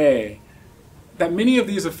 in a way, that many of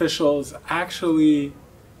these officials actually,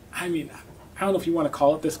 I mean, I don't know if you want to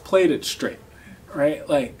call it this, played it straight, right?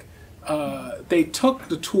 Like, they took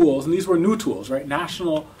the tools, and these were new tools, right?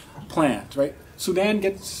 National plans, right? Sudan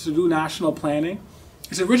gets to do national planning.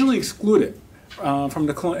 It's originally excluded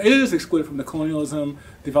it is excluded from the Colonialism,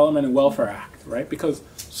 Development, and Welfare Act, right? Because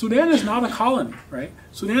Sudan is not a colony, right?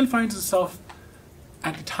 Sudan finds itself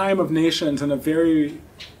at the time of nations in a very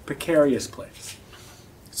precarious place.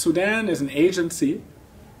 Sudan is an agency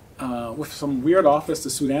with some weird office, the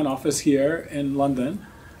Sudan office here in London,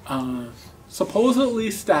 supposedly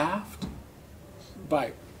staffed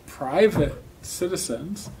by private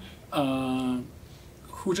citizens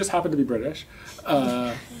who just happen to be British,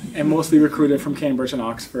 and mostly recruited from Cambridge and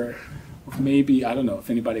Oxford. Maybe, I don't know if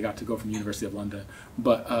anybody got to go from University of London,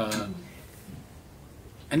 but,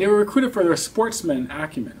 and they were recruited for their sportsman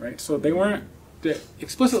acumen, right? So they weren't,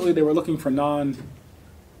 explicitly they were looking for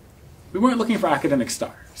we weren't looking for academic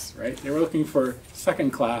stars, right? They were looking for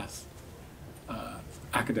second-class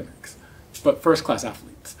academics, but first-class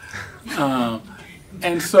athletes.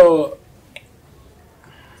 And so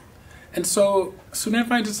Sudan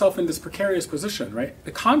finds itself in this precarious position, right?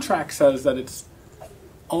 The contract says that it's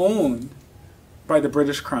owned by the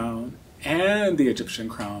British Crown and the Egyptian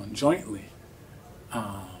Crown jointly.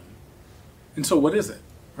 And so what is it,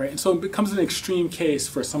 right? And so it becomes an extreme case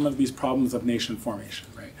for some of these problems of nation formation,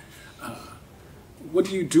 right? What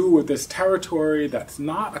do you do with this territory that's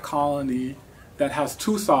not a colony, that has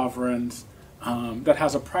two sovereigns, that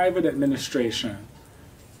has a private administration,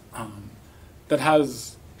 that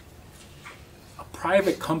has a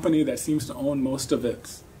private company that seems to own most of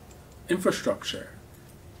its infrastructure?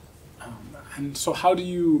 And so how do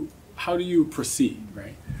you proceed,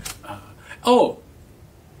 right?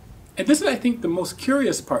 And this is, I think, the most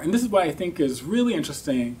curious part, and this is what I think is really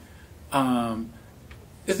interesting,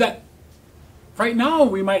 is that right now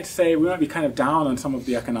we might be kind of down on some of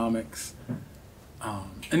the economics,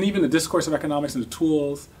 and even the discourse of economics and the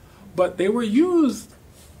tools, but they were used.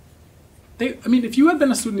 I mean, if you had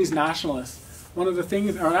been a Sudanese nationalist, one of the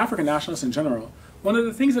things, or an African nationalist in general, one of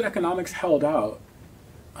the things that economics held out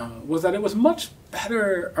was that it was much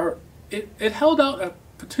better, or it held out a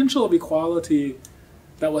potential of equality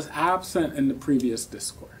that was absent in the previous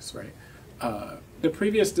discourse, right? The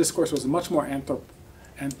previous discourse was much more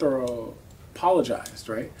anthropologized,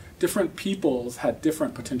 right? Different peoples had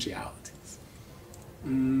different potentialities.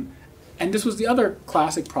 And this was the other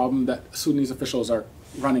classic problem that Sudanese officials are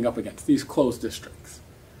running up against, these closed districts.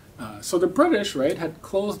 So the British, right, had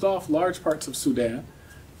closed off large parts of Sudan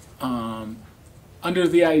under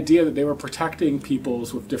the idea that they were protecting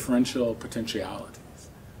peoples with differential potentialities.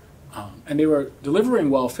 And they were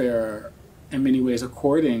delivering welfare in many ways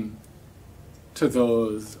according to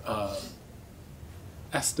those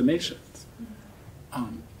estimations.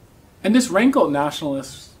 And this rankled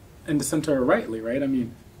nationalists in the center rightly, right? I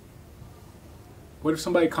mean, what if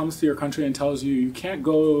somebody comes to your country and tells you you can't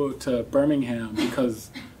go to Birmingham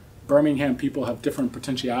because Birmingham people have different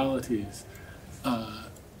potentialities,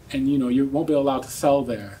 and you won't be allowed to sell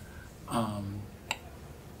there.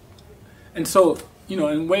 And so, in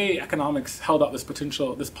a way, economics held out this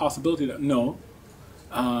potential, this possibility that no.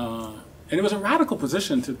 And it was a radical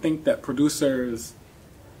position to think that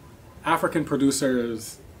African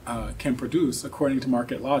producers can produce according to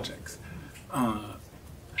market logics.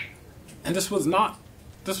 And this was not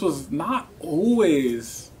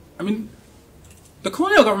always, I mean, the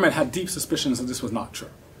colonial government had deep suspicions that this was not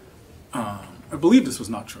true. I believe this was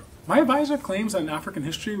not true. My advisor claims that in African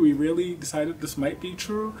history we really decided this might be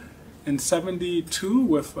true in '72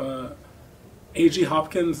 with A.G.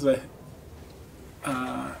 Hopkins, An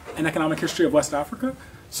Economic History of West Africa.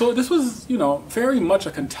 So this was, very much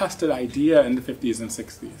a contested idea in the 50s and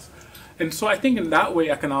 60s. And so I think in that way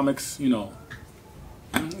economics,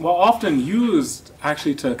 while often used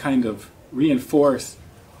actually to kind of reinforce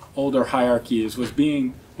older hierarchies,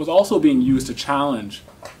 was also being used to challenge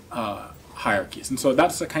hierarchies. And so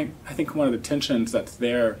that's I think one of the tensions that's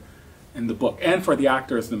there in the book, and for the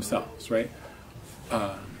actors themselves, right?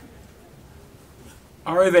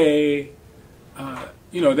 Are they,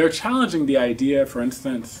 they're challenging the idea, for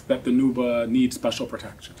instance, that the Nuba need special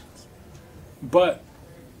protections. But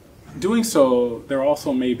doing so, they're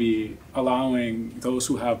also maybe allowing those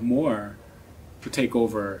who have more to take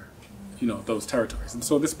over, those territories. And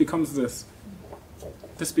so this becomes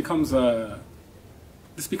a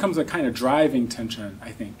kind of driving tension,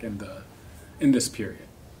 I think, in this period.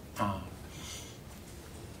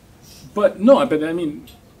 But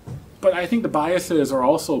I think the biases are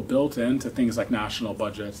also built into things like national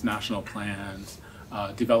budgets, national plans,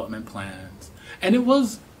 development plans. And it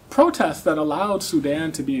was protests that allowed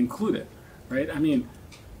Sudan to be included, right? I mean,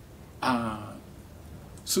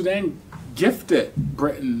 Sudan gifted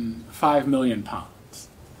Britain £5 million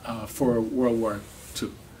for World War II.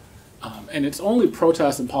 And it's only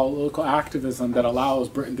protest and political activism that allows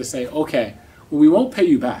Britain to say, okay, well, we won't pay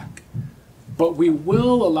you back, but we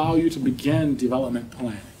will allow you to begin development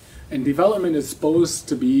planning. And development is supposed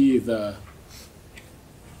to be the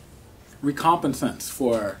recompensance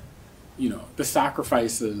for, the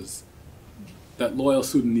sacrifices that loyal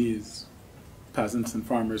Sudanese peasants and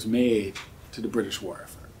farmers made to the British war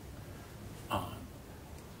effort.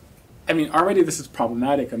 Already this is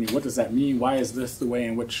problematic. What does that mean? Why is this the way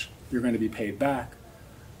in which you're going to be paid back?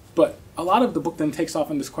 But a lot of the book then takes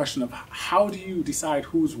off on this question of how do you decide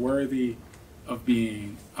who's worthy of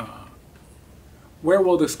being, where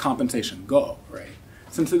will this compensation go, right?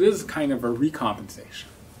 Since it is kind of a recompensation.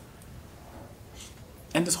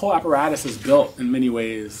 And this whole apparatus is built in many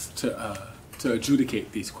ways to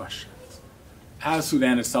adjudicate these questions as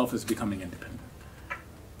Sudan itself is becoming independent.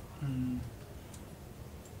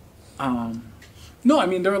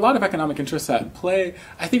 There are a lot of economic interests at play.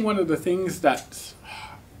 I think one of the things that's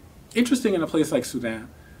interesting in a place like Sudan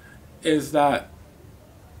is that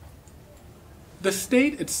the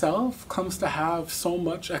state itself comes to have so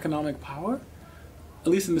much economic power, at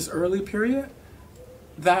least in this early period,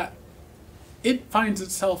 that it finds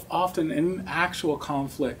itself often in actual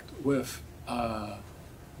conflict with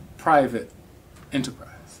private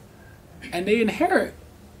enterprise. And they inherit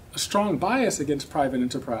a strong bias against private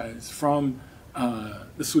enterprise from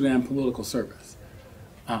the Sudan Political Service,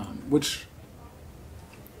 which,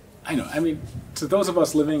 to those of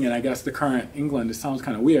us living in, I guess, the current England, it sounds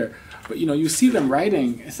kind of weird, but you see them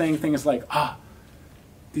saying things like,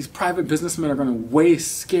 these private businessmen are going to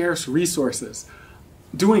waste scarce resources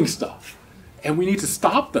doing stuff, and we need to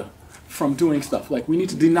stop them from doing stuff. Like, we need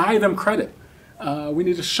to deny them credit. We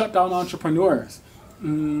need to shut down entrepreneurs.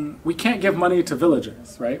 We can't give money to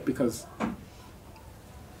villagers, right? Because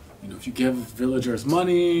if you give villagers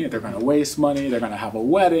money, they're going to waste money, they're going to have a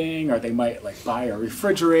wedding, or they might buy a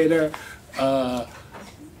refrigerator. And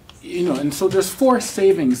so there's forced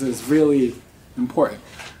savings is really important.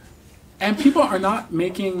 And people are not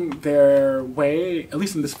making their way, at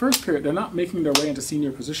least in this first period, they're not making their way into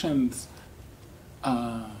senior positions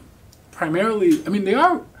primarily. They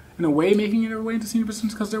are, in a way, making their way into senior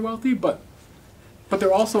positions because they're wealthy, but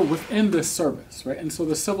they're also within this service, right? And so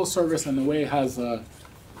the civil service, in a way, has a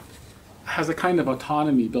kind of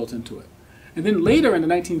autonomy built into it. And then later in the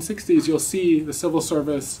 1960s, you'll see the civil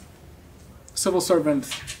servants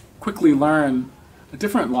quickly learn a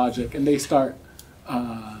different logic, and they start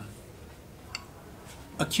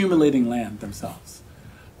accumulating land themselves.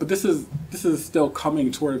 But this is still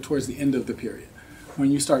coming towards the end of the period, when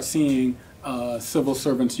you start seeing civil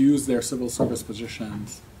servants use their civil service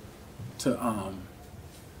positions to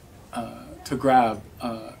grab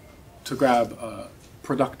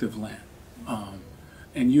productive land,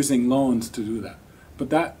 and using loans to do that. But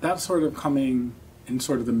that's sort of coming in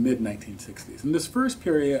sort of the mid-1960s. In this first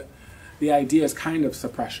period, the idea is kind of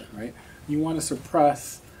suppression, right? You want to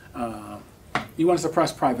suppress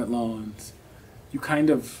private loans. You kind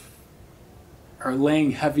of are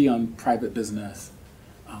laying heavy on private business,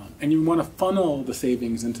 and you want to funnel the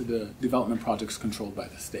savings into the development projects controlled by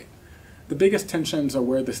the state. The biggest tensions are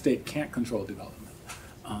where the state can't control development.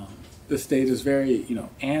 The state is very,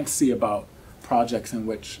 antsy about projects in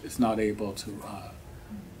which it's not able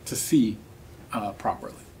to see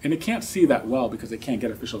properly, and it can't see that well because it can't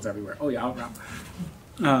get officials everywhere. Oh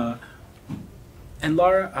yeah, and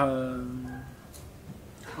Laura,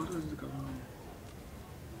 how does it go?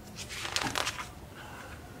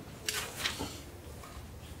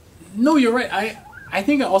 No, you're right. I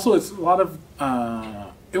think also it's a lot of.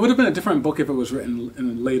 It would have been a different book if it was written in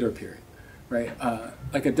a later period, right?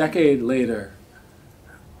 Like a decade later,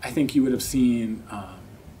 I think you would have seen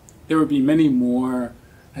there would be many more,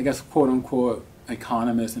 I guess, quote unquote,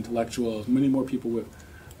 economists, intellectuals, many more people with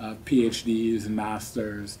PhDs and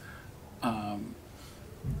masters.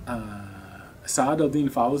 Saad al-Din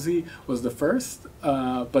Fawzi was the first,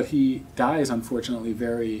 but he dies, unfortunately,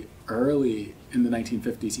 very early in the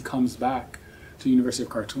 1950s. He comes back to the University of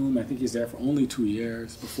Khartoum. I think he's there for only 2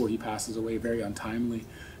 years before he passes away, very untimely.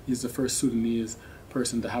 He's the first Sudanese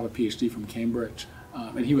person to have a PhD from Cambridge.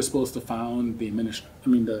 and he was supposed to found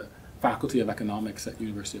the Faculty of Economics at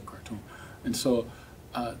University of Khartoum. And so,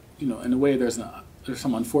 you know, in a way, there's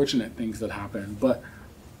some unfortunate things that happen, but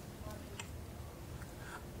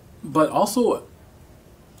also,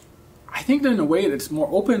 I think that in a way it's more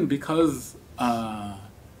open because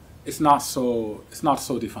it's not so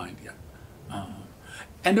defined yet.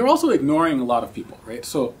 And they're also ignoring a lot of people, right?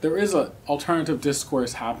 So there is an alternative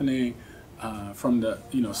discourse happening from the,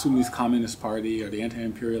 you know, Sudanese Communist Party or the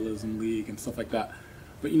Anti-Imperialism League and stuff like that.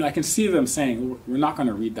 But, you know, I can see them saying, we're not going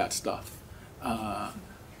to read that stuff.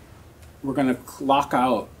 We're going to lock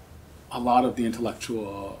out a lot of the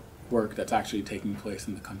intellectual work that's actually taking place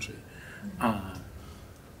in the country.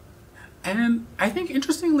 And I think,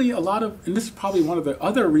 interestingly, and this is probably one of the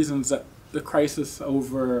other reasons that the crisis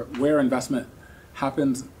over where investment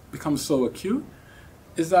happens becomes so acute,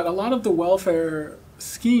 is that a lot of the welfare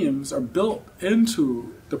schemes are built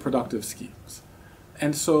into the productive schemes.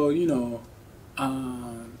 And so, you know,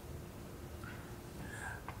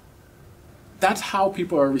 that's how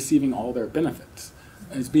people are receiving all their benefits,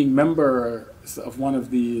 as being members of one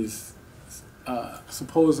of these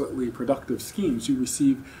supposedly productive schemes. You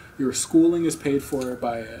receive, your schooling is paid for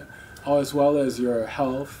by it, as well as your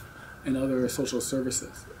health and other social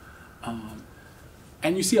services.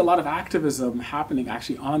 And you see a lot of activism happening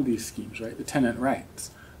actually on these schemes, right? The tenant rights.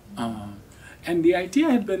 And the idea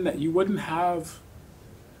had been that you wouldn't have,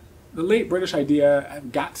 the late British idea,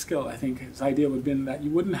 Gaitskell, I think his idea would have been that you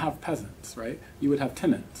wouldn't have peasants, right? You would have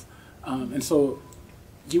tenants. And so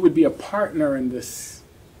you would be a partner in this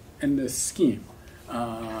scheme.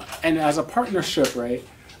 And as a partnership, right,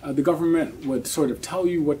 the government would sort of tell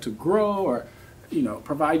you what to grow, or, you know,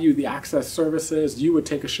 provide you the access services. You would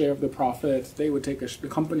take a share of the profits. They would take the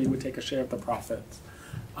company would take a share of the profits.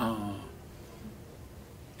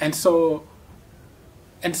 And so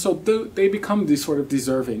they become these sort of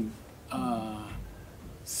deserving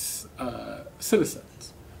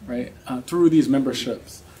citizens, right, through these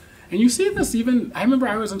memberships. And you see this even, I remember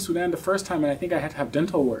I was in Sudan the first time, and I think I had to have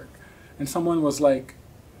dental work. And someone was like,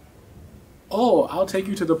 oh, I'll take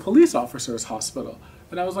you to the police officer's hospital.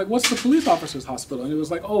 And I was like, what's the police officer's hospital? And it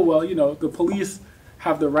was like, oh, well, you know, the police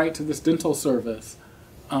have the right to this dental service.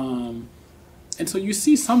 And so you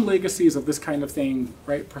see some legacies of this kind of thing,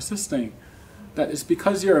 right, persisting. That is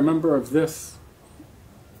because you're a member of this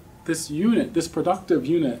unit, this productive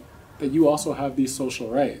unit, that you also have these social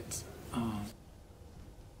rights. I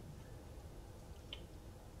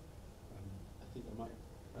think I might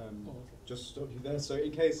just stop you there. So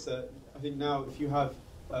in case, I think now if you have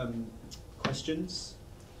questions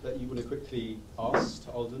that you want to quickly ask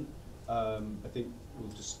to Alden, I think we'll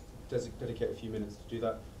just dedicate a few minutes to do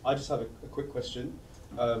that. I just have a quick question,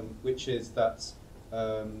 which is that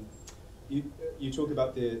you talk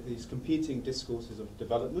about these competing discourses of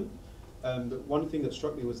development, but one thing that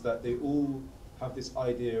struck me was that they all have this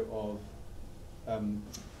idea of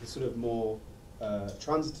this sort of more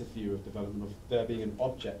transitive view of development, of there being an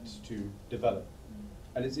object to develop.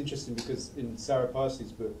 And it's interesting because in Sarah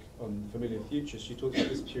Parsley's book on Familiar Futures, she talks about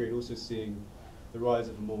this period also seeing the rise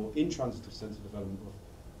of a more intransitive sense of development,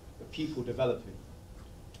 of people developing.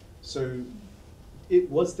 So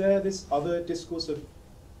was there this other discourse of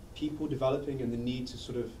people developing and the need to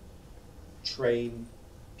sort of train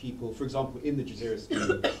people, for example, in the Jazeera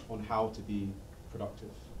scheme, on how to be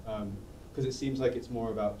productive? Because it seems like it's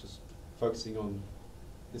more about just focusing on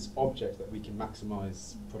this object that we can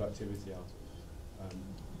maximize productivity out of.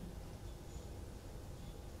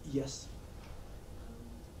 Yes.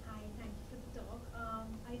 Hi, thank you for the talk.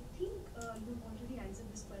 I think you've already answered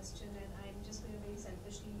this question, and I'm just going to very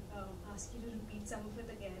selfishly ask you to repeat some of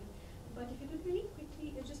it again. But if you could really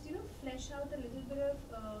quickly just, you know, flesh out a little bit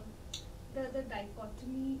of the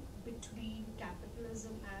dichotomy between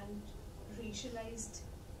capitalism and racialized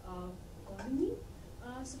economy,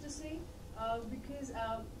 so to say, because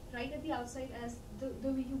right at the outside, as the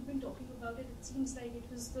way you've been talking about it, it seems like it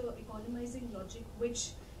was the economizing logic which,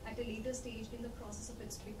 at a later stage in the process of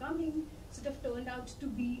its becoming, sort of turned out to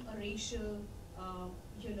be a racial,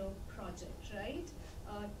 you know, project, right?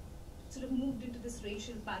 Sort of moved into this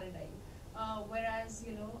racial paradigm, whereas,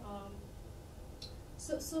 you know,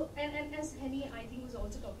 and as Henny, I think, was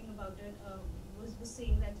also talking about it, was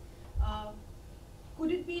saying that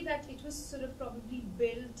could it be that it was sort of probably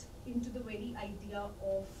built into the very idea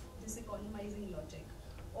of this economizing logic,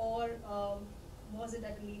 or was it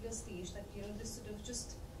at a later stage that, you know, this sort of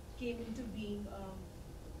just came into being,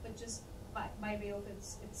 but just by way of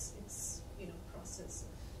its you know, process,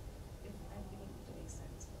 if I'm beginning to make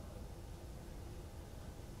sense.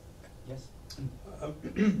 Yes.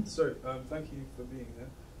 Sorry, thank you for being here.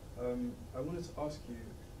 I wanted to ask you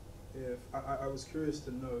if I was curious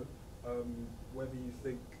to know whether you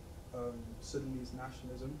think Sudanese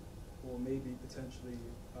nationalism, or maybe potentially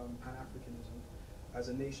Pan-Africanism, as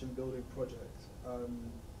a nation-building project,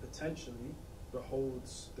 potentially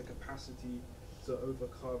beholds the capacity to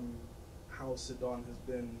overcome how Sudan has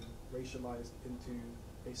been racialized into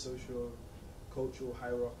a socio-cultural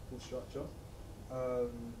hierarchical structure.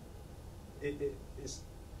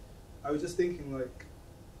 I was just thinking, like,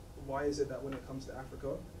 why is it that when it comes to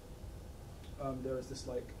Africa, there is this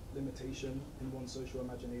like limitation in one's social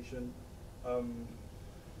imagination,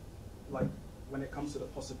 like when it comes to the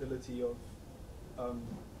possibility of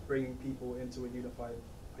bringing people into a unified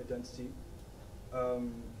identity,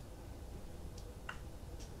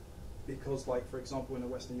 because, like, for example, in a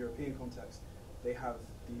Western European context, they have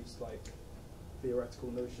these like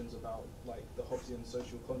theoretical notions about like the Hobbesian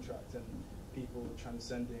social contract and people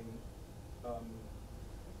transcending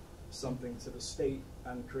something to the state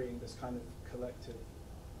and creating this kind of collective,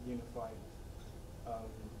 unified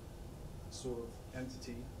sort of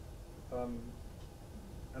entity.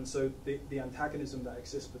 And so the antagonism that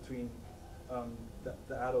exists between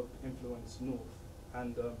the Arab influence north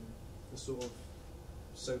and the sort of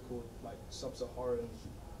so-called like sub-Saharan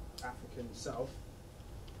African south,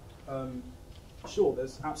 sure,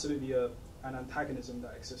 there's absolutely an antagonism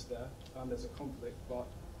that exists there, there's a conflict, but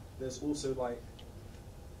there's also like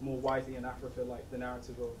more widely in Africa, like the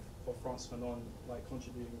narrative of Frantz Fanon, like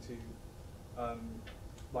contributing to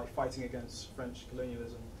like fighting against French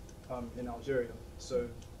colonialism in Algeria. So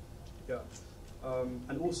yeah,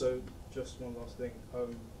 and also just one last thing,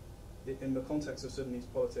 in the context of Sudanese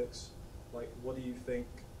politics, like what do you think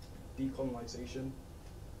decolonization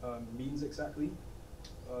means exactly?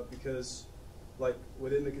 Because like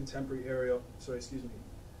within the contemporary era,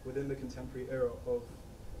 within the contemporary era of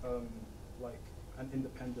like an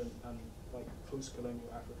independent and like post-colonial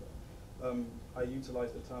Africa, I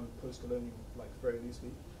utilize the term post-colonial like very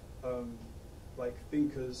loosely. Like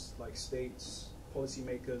thinkers, like states,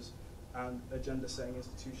 policymakers, and agenda-setting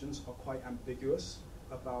institutions are quite ambiguous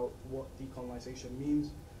about what decolonization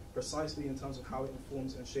means, precisely in terms of how it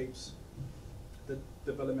informs and shapes the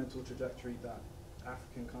developmental trajectory that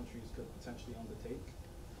African countries could potentially undertake.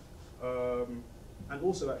 And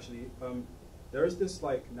also, actually, there is this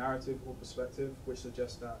like narrative or perspective which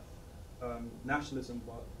suggests that nationalism,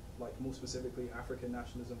 but like more specifically African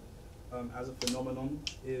nationalism, as a phenomenon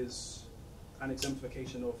is an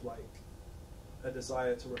exemplification of like a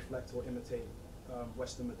desire to reflect or imitate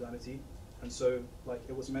Western modernity. And so like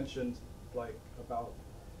it was mentioned like about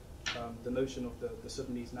the notion of the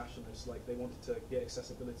Sudanese nationalists, like they wanted to get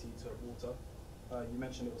accessibility to water. You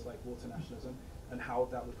mentioned it was like water nationalism and how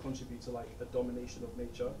that would contribute to like a domination of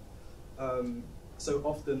nature. So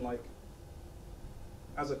often, like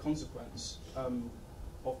as a consequence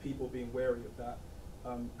of people being wary of that,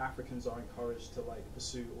 Africans are encouraged to like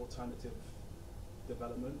pursue alternative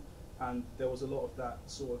development, and there was a lot of that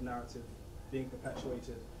sort of narrative being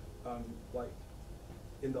perpetuated, like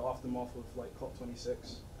in the aftermath of like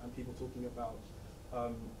COP26 and people talking about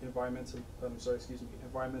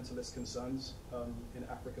environmentalist concerns in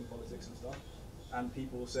African politics and stuff, and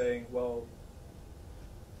people saying, well,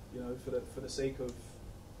 you know, for the sake of,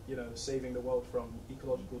 you know, saving the world from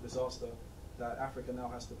ecological disaster, that Africa now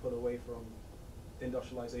has to pull away from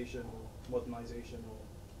industrialization or modernization or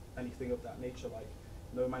anything of that nature, like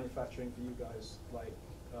no manufacturing for you guys, like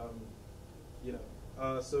you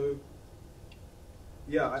know. So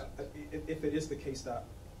yeah, if it is the case that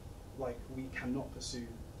like we cannot pursue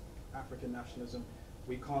African nationalism,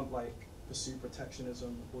 we can't like pursue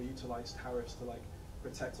protectionism or utilize tariffs to like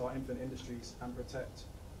protect our infant industries and protect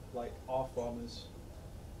like our farmers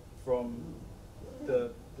from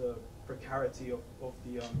the precarity of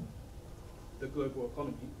the global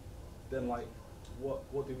economy, then like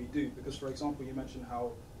what do we do? Because for example, you mentioned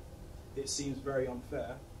how it seems very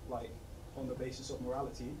unfair, like on the basis of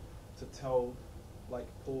morality, to tell like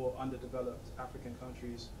poor, underdeveloped African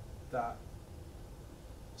countries that,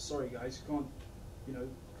 sorry guys, you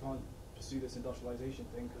can't pursue this industrialization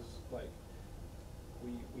thing because like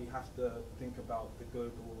we have to think about the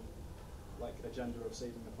global like agenda of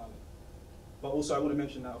saving the planet. But also I want to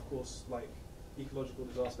mention that of course like ecological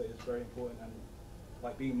disaster is very important, and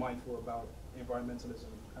like being mindful about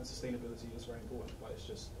environmentalism and sustainability is very important, but it's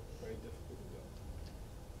just very difficult.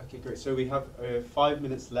 Okay, great. So we have 5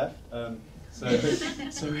 minutes left. So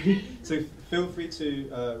feel free to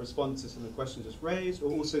respond to some of the questions just raised,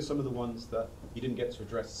 or also some of the ones that you didn't get to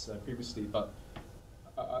address previously, but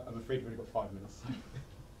I'm afraid we've only got 5 minutes.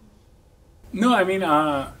 No, I mean,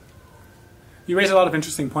 you raise a lot of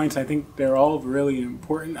interesting points. I think they're all really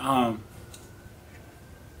important.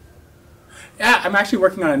 Yeah, I'm actually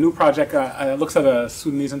working on a new project. It looks at a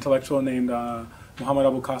Sudanese intellectual named Muhammad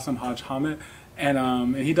Abu Qasim Haj Hamid,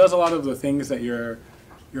 and he does a lot of the things that you're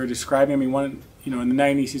describing. I mean, in the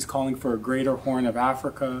 90s, he's calling for a greater Horn of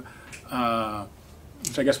Africa,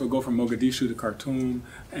 which I guess would go from Mogadishu to Khartoum,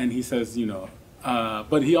 and he says,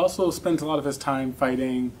 but he also spends a lot of his time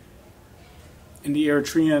fighting in the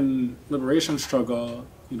Eritrean liberation struggle,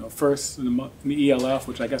 first in the ELF,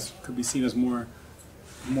 which I guess could be seen as more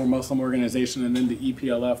Muslim organization, and then the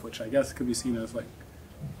EPLF, which I guess could be seen as like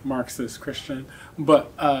Marxist Christian.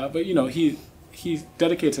 But he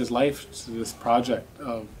dedicates his life to this project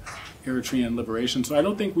of Eritrean liberation. So I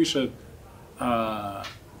don't think we should. No,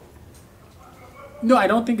 I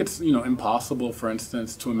don't think it's impossible, for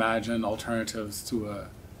instance, to imagine alternatives to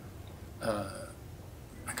a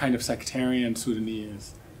kind of sectarian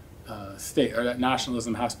Sudanese state, or that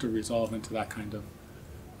nationalism has to resolve into that kind of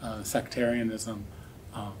sectarianism.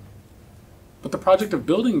 But the project of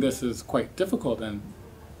building this is quite difficult, and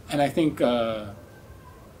I think in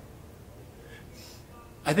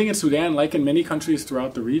Sudan, like in many countries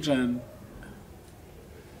throughout the region,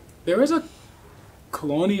 there is a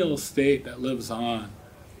colonial state that lives on,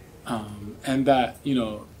 and that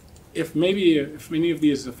if many of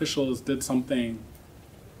these officials did something,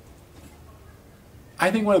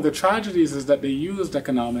 I think one of the tragedies is that they used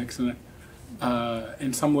economics and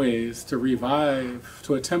in some ways to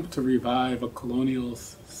attempt to revive a colonial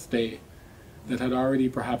state that had already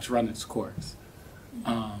perhaps run its course,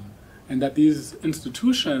 and that these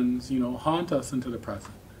institutions haunt us into the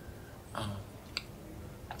present.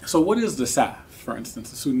 So what is the SAF, for instance,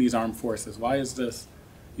 the Sudanese Armed Forces? Why is this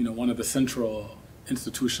one of the central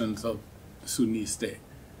institutions of the Sudanese state?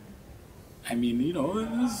 I mean, it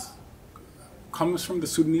comes from the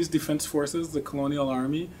Sudanese Defense Forces, the colonial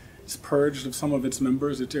army. It's purged of some of its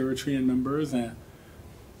members, its Eritrean members, and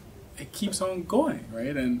it keeps on going,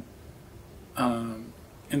 right? And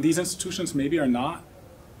these institutions maybe are not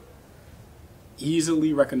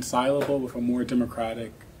easily reconcilable with a more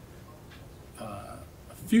democratic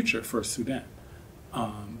future for Sudan.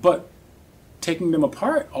 But taking them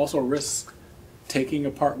apart also risks taking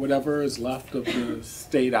apart whatever is left of the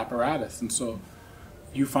state apparatus, and so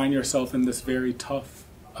you find yourself in this very tough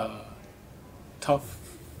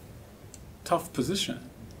position.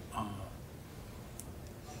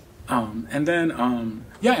 And then,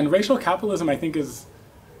 and racial capitalism, I think,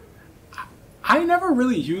 I never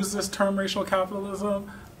really use this term racial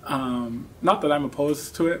capitalism. Not that I'm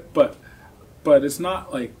opposed to it, but it's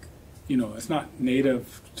not like, it's not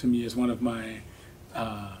native to me as one of my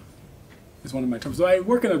terms. So I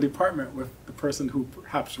work in a department with the person who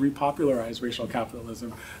perhaps repopularized racial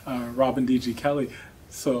capitalism, Robin D.G. Kelly.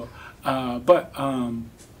 So, but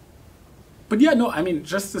yeah, no, I mean,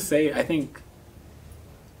 just to say, I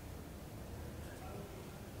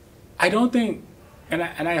don't think, and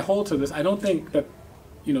I hold to this, I don't think that,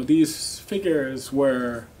 these figures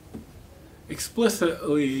were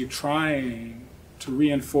explicitly trying to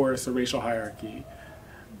reinforce a racial hierarchy,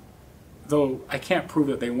 though I can't prove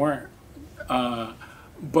that they weren't.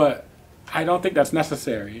 But I don't think that's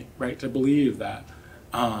necessary, right, to believe that.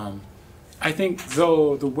 I think,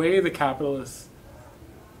 though, the way the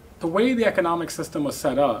economic system was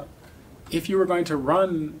set up, if you were going to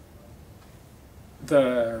run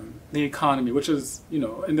the economy, which is,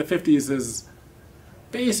 in the 50s is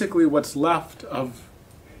basically what's left of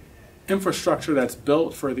infrastructure that's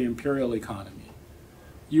built for the imperial economy,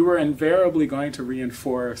 you were invariably going to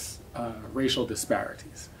reinforce racial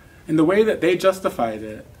disparities. And the way that they justified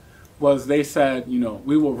it was they said,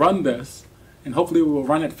 we will run this, and hopefully we will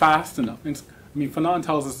run it fast enough. And, Fanon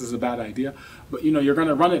tells us this is a bad idea, but you're going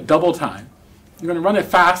to run it double time. You're going to run it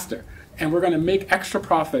faster, and we're going to make extra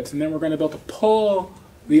profits, and then we're going to be able to pull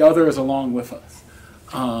the others along with us.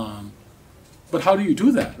 But how do you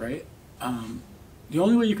do that, right? The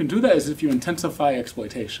only way you can do that is if you intensify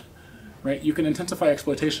exploitation, right? You can intensify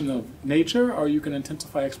exploitation of nature, or you can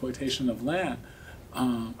intensify exploitation of land.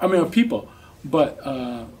 Of people, but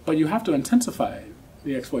you have to intensify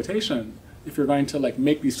the exploitation if you're going to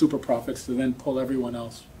make these super profits to then pull everyone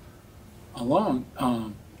else along.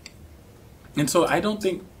 And so I don't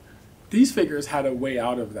think these figures had a way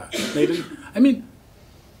out of that. They didn't.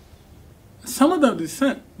 Some of the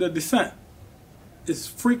dissent is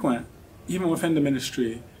frequent, even within the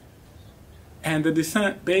ministry, and the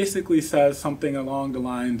dissent basically says something along the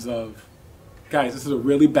lines of, guys, this is a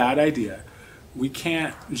really bad idea. We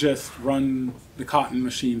can't just run the cotton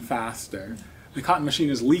machine faster. The cotton machine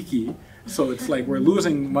is leaky, so it's like we're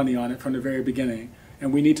losing money on it from the very beginning.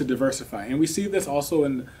 and we need to diversify. And we see this also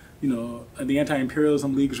in, you know, the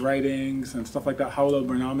Anti-Imperialism League's writings and stuff like that. Hawla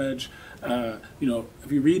Barnamij, you know,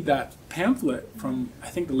 if you read that pamphlet from, I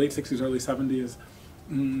think, the late 60s, early 70s,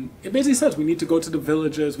 it basically says we need to go to the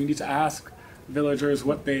villages, we need to ask villagers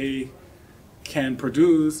what they can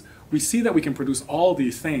produce. We see that we can produce all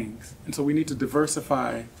these things, and so we need to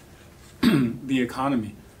diversify the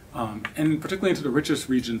economy, and particularly into the richest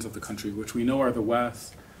regions of the country, which we know are the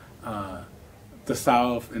West, the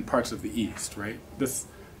South, and parts of the East, right? This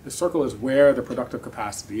circle is where the productive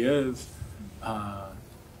capacity is,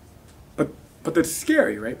 but that's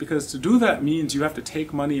scary, right? Because to do that means you have to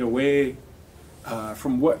take money away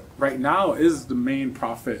from what right now is the main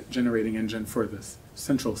profit-generating engine for this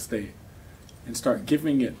central state, and start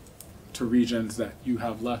giving it to regions that you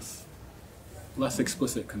have less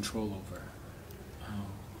explicit control over.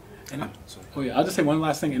 Oh yeah, I'll just say one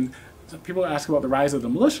last thing. And people ask about the rise of the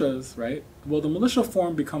militias, right? Well, the militia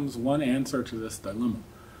form becomes one answer to this dilemma.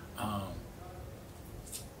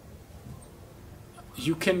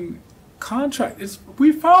 You can contract.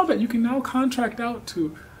 We found that you can now contract out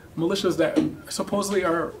to militias that supposedly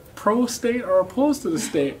are pro-state or opposed to the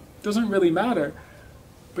state. Doesn't really matter.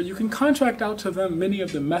 But you can contract out to them many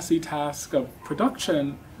of the messy tasks of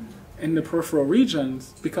production in the peripheral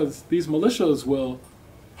regions, because these militias will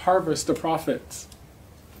harvest the profits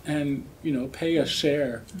and, you know, pay a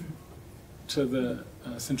share to the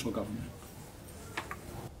central government.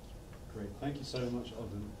 Great, thank you so much,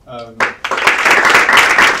 Alden.